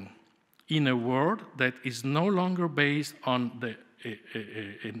going in a world that is no longer based on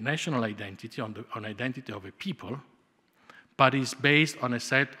a national identity, on identity of a people, but is based on a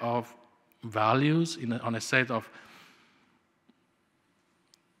set of values, on a set of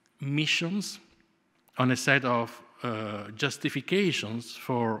missions, on a set of justifications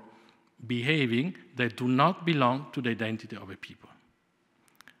for behaving that do not belong to the identity of a people?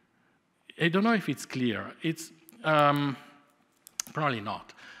 I don't know if it's clear. It's probably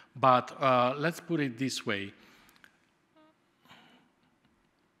not. But let's put it this way.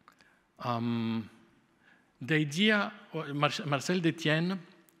 The idea, Marcel Détienne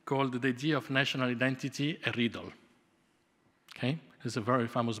called the idea of national identity a riddle. Okay? There's a very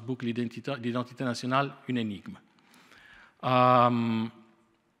famous book, L'identité nationale, une énigme.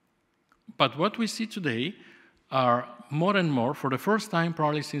 But what we see today are more and more, for the first time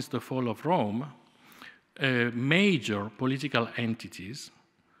probably since the fall of Rome, major political entities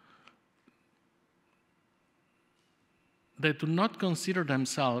that do not consider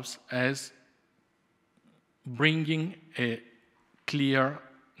themselves as bringing a clear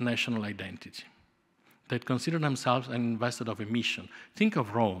national identity, that consider themselves an invested of a mission. Think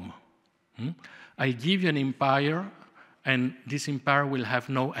of Rome. I give you an empire, and this empire will have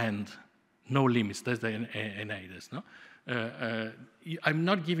no end, no limits. That's the Aeneas, no? I'm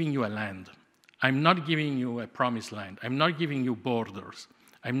not giving you a land. I'm not giving you a promised land. I'm not giving you borders.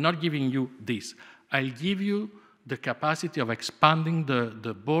 I'm not giving you this. I'll give you the capacity of expanding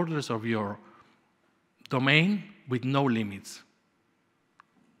the borders of your domain with no limits.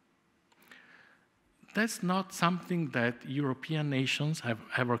 That's not something that European nations have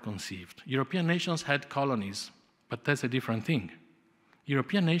ever conceived. European nations had colonies, but that's a different thing.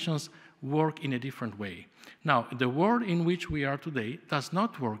 European nations work in a different way. Now, the world in which we are today does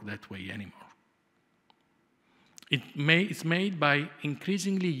not work that way anymore. It's made by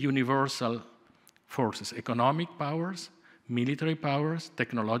increasingly universal forces, economic powers, military powers,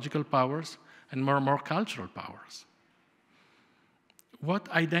 technological powers, and more cultural powers. What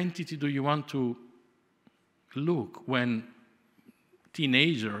identity do you want to look when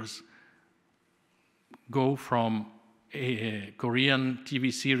teenagers go from a Korean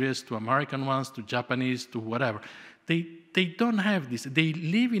TV series to American ones to Japanese to whatever? They don't have this. They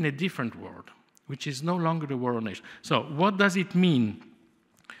live in a different world, which is no longer the world of nations. So what does it mean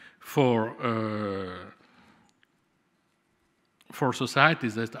for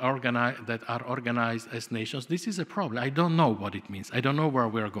societies that are organized as nations? This is a problem. I don't know what it means. I don't know where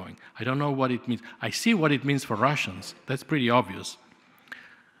we're going. I don't know what it means. I see what it means for Russians. That's pretty obvious.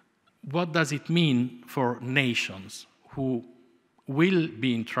 What does it mean for nations who will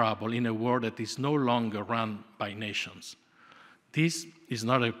be in trouble in a world that is no longer run by nations? This is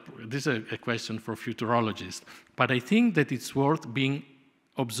a question for futurologists, but I think that it's worth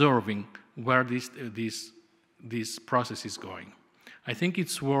observing where this process is going. I think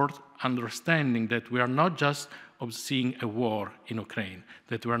it's worth understanding that we are not just seeing a war in Ukraine,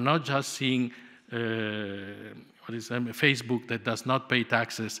 that we are not just seeing Facebook that does not pay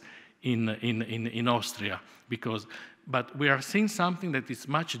taxes in Austria, but we are seeing something that is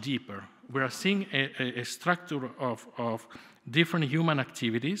much deeper. We are seeing a structure of different human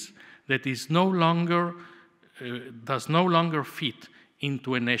activities that is no longer does no longer fit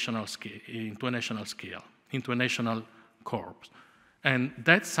into a national scale, into a national corps, and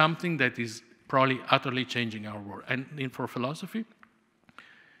that's something that is probably utterly changing our world. And for philosophy,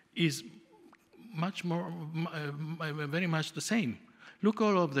 is much more, very much the same. Look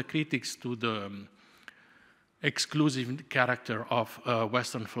all of the critics to the exclusive character of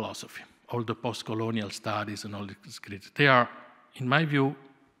Western philosophy, all the post-colonial studies and all these critics. They are, in my view,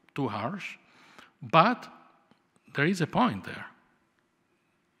 too harsh, but there is a point there.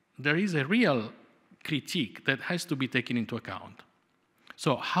 There is a real critique that has to be taken into account.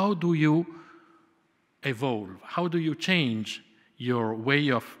 So how do you evolve? How do you change your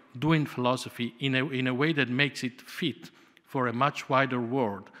way of doing philosophy in a way that makes it fit for a much wider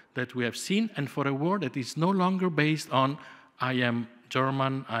world that we have seen, and for a world that is no longer based on I am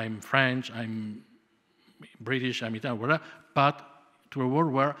German, I'm French, I'm British, I'm Italian, whatever, but to a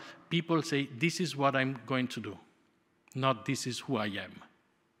world where people say, this is what I'm going to do, not this is who I am.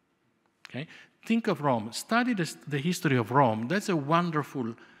 Okay? Think of Rome. Study the history of Rome. That's a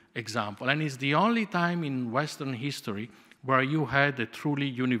wonderful example, and it's the only time in Western history where you had a truly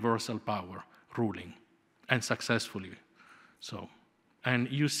universal power ruling, and successfully so. And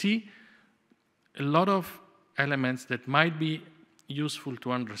you see a lot of elements that might be useful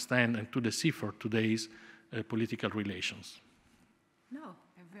to understand and to decipher today's political relations. No,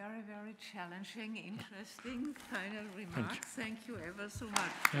 a very, very challenging, interesting final remarks. Thank you ever so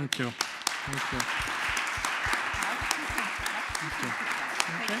much. Thank you. Thank you.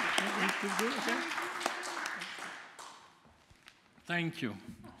 Thank you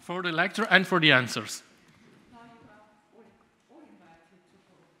for the lecture and for the answers.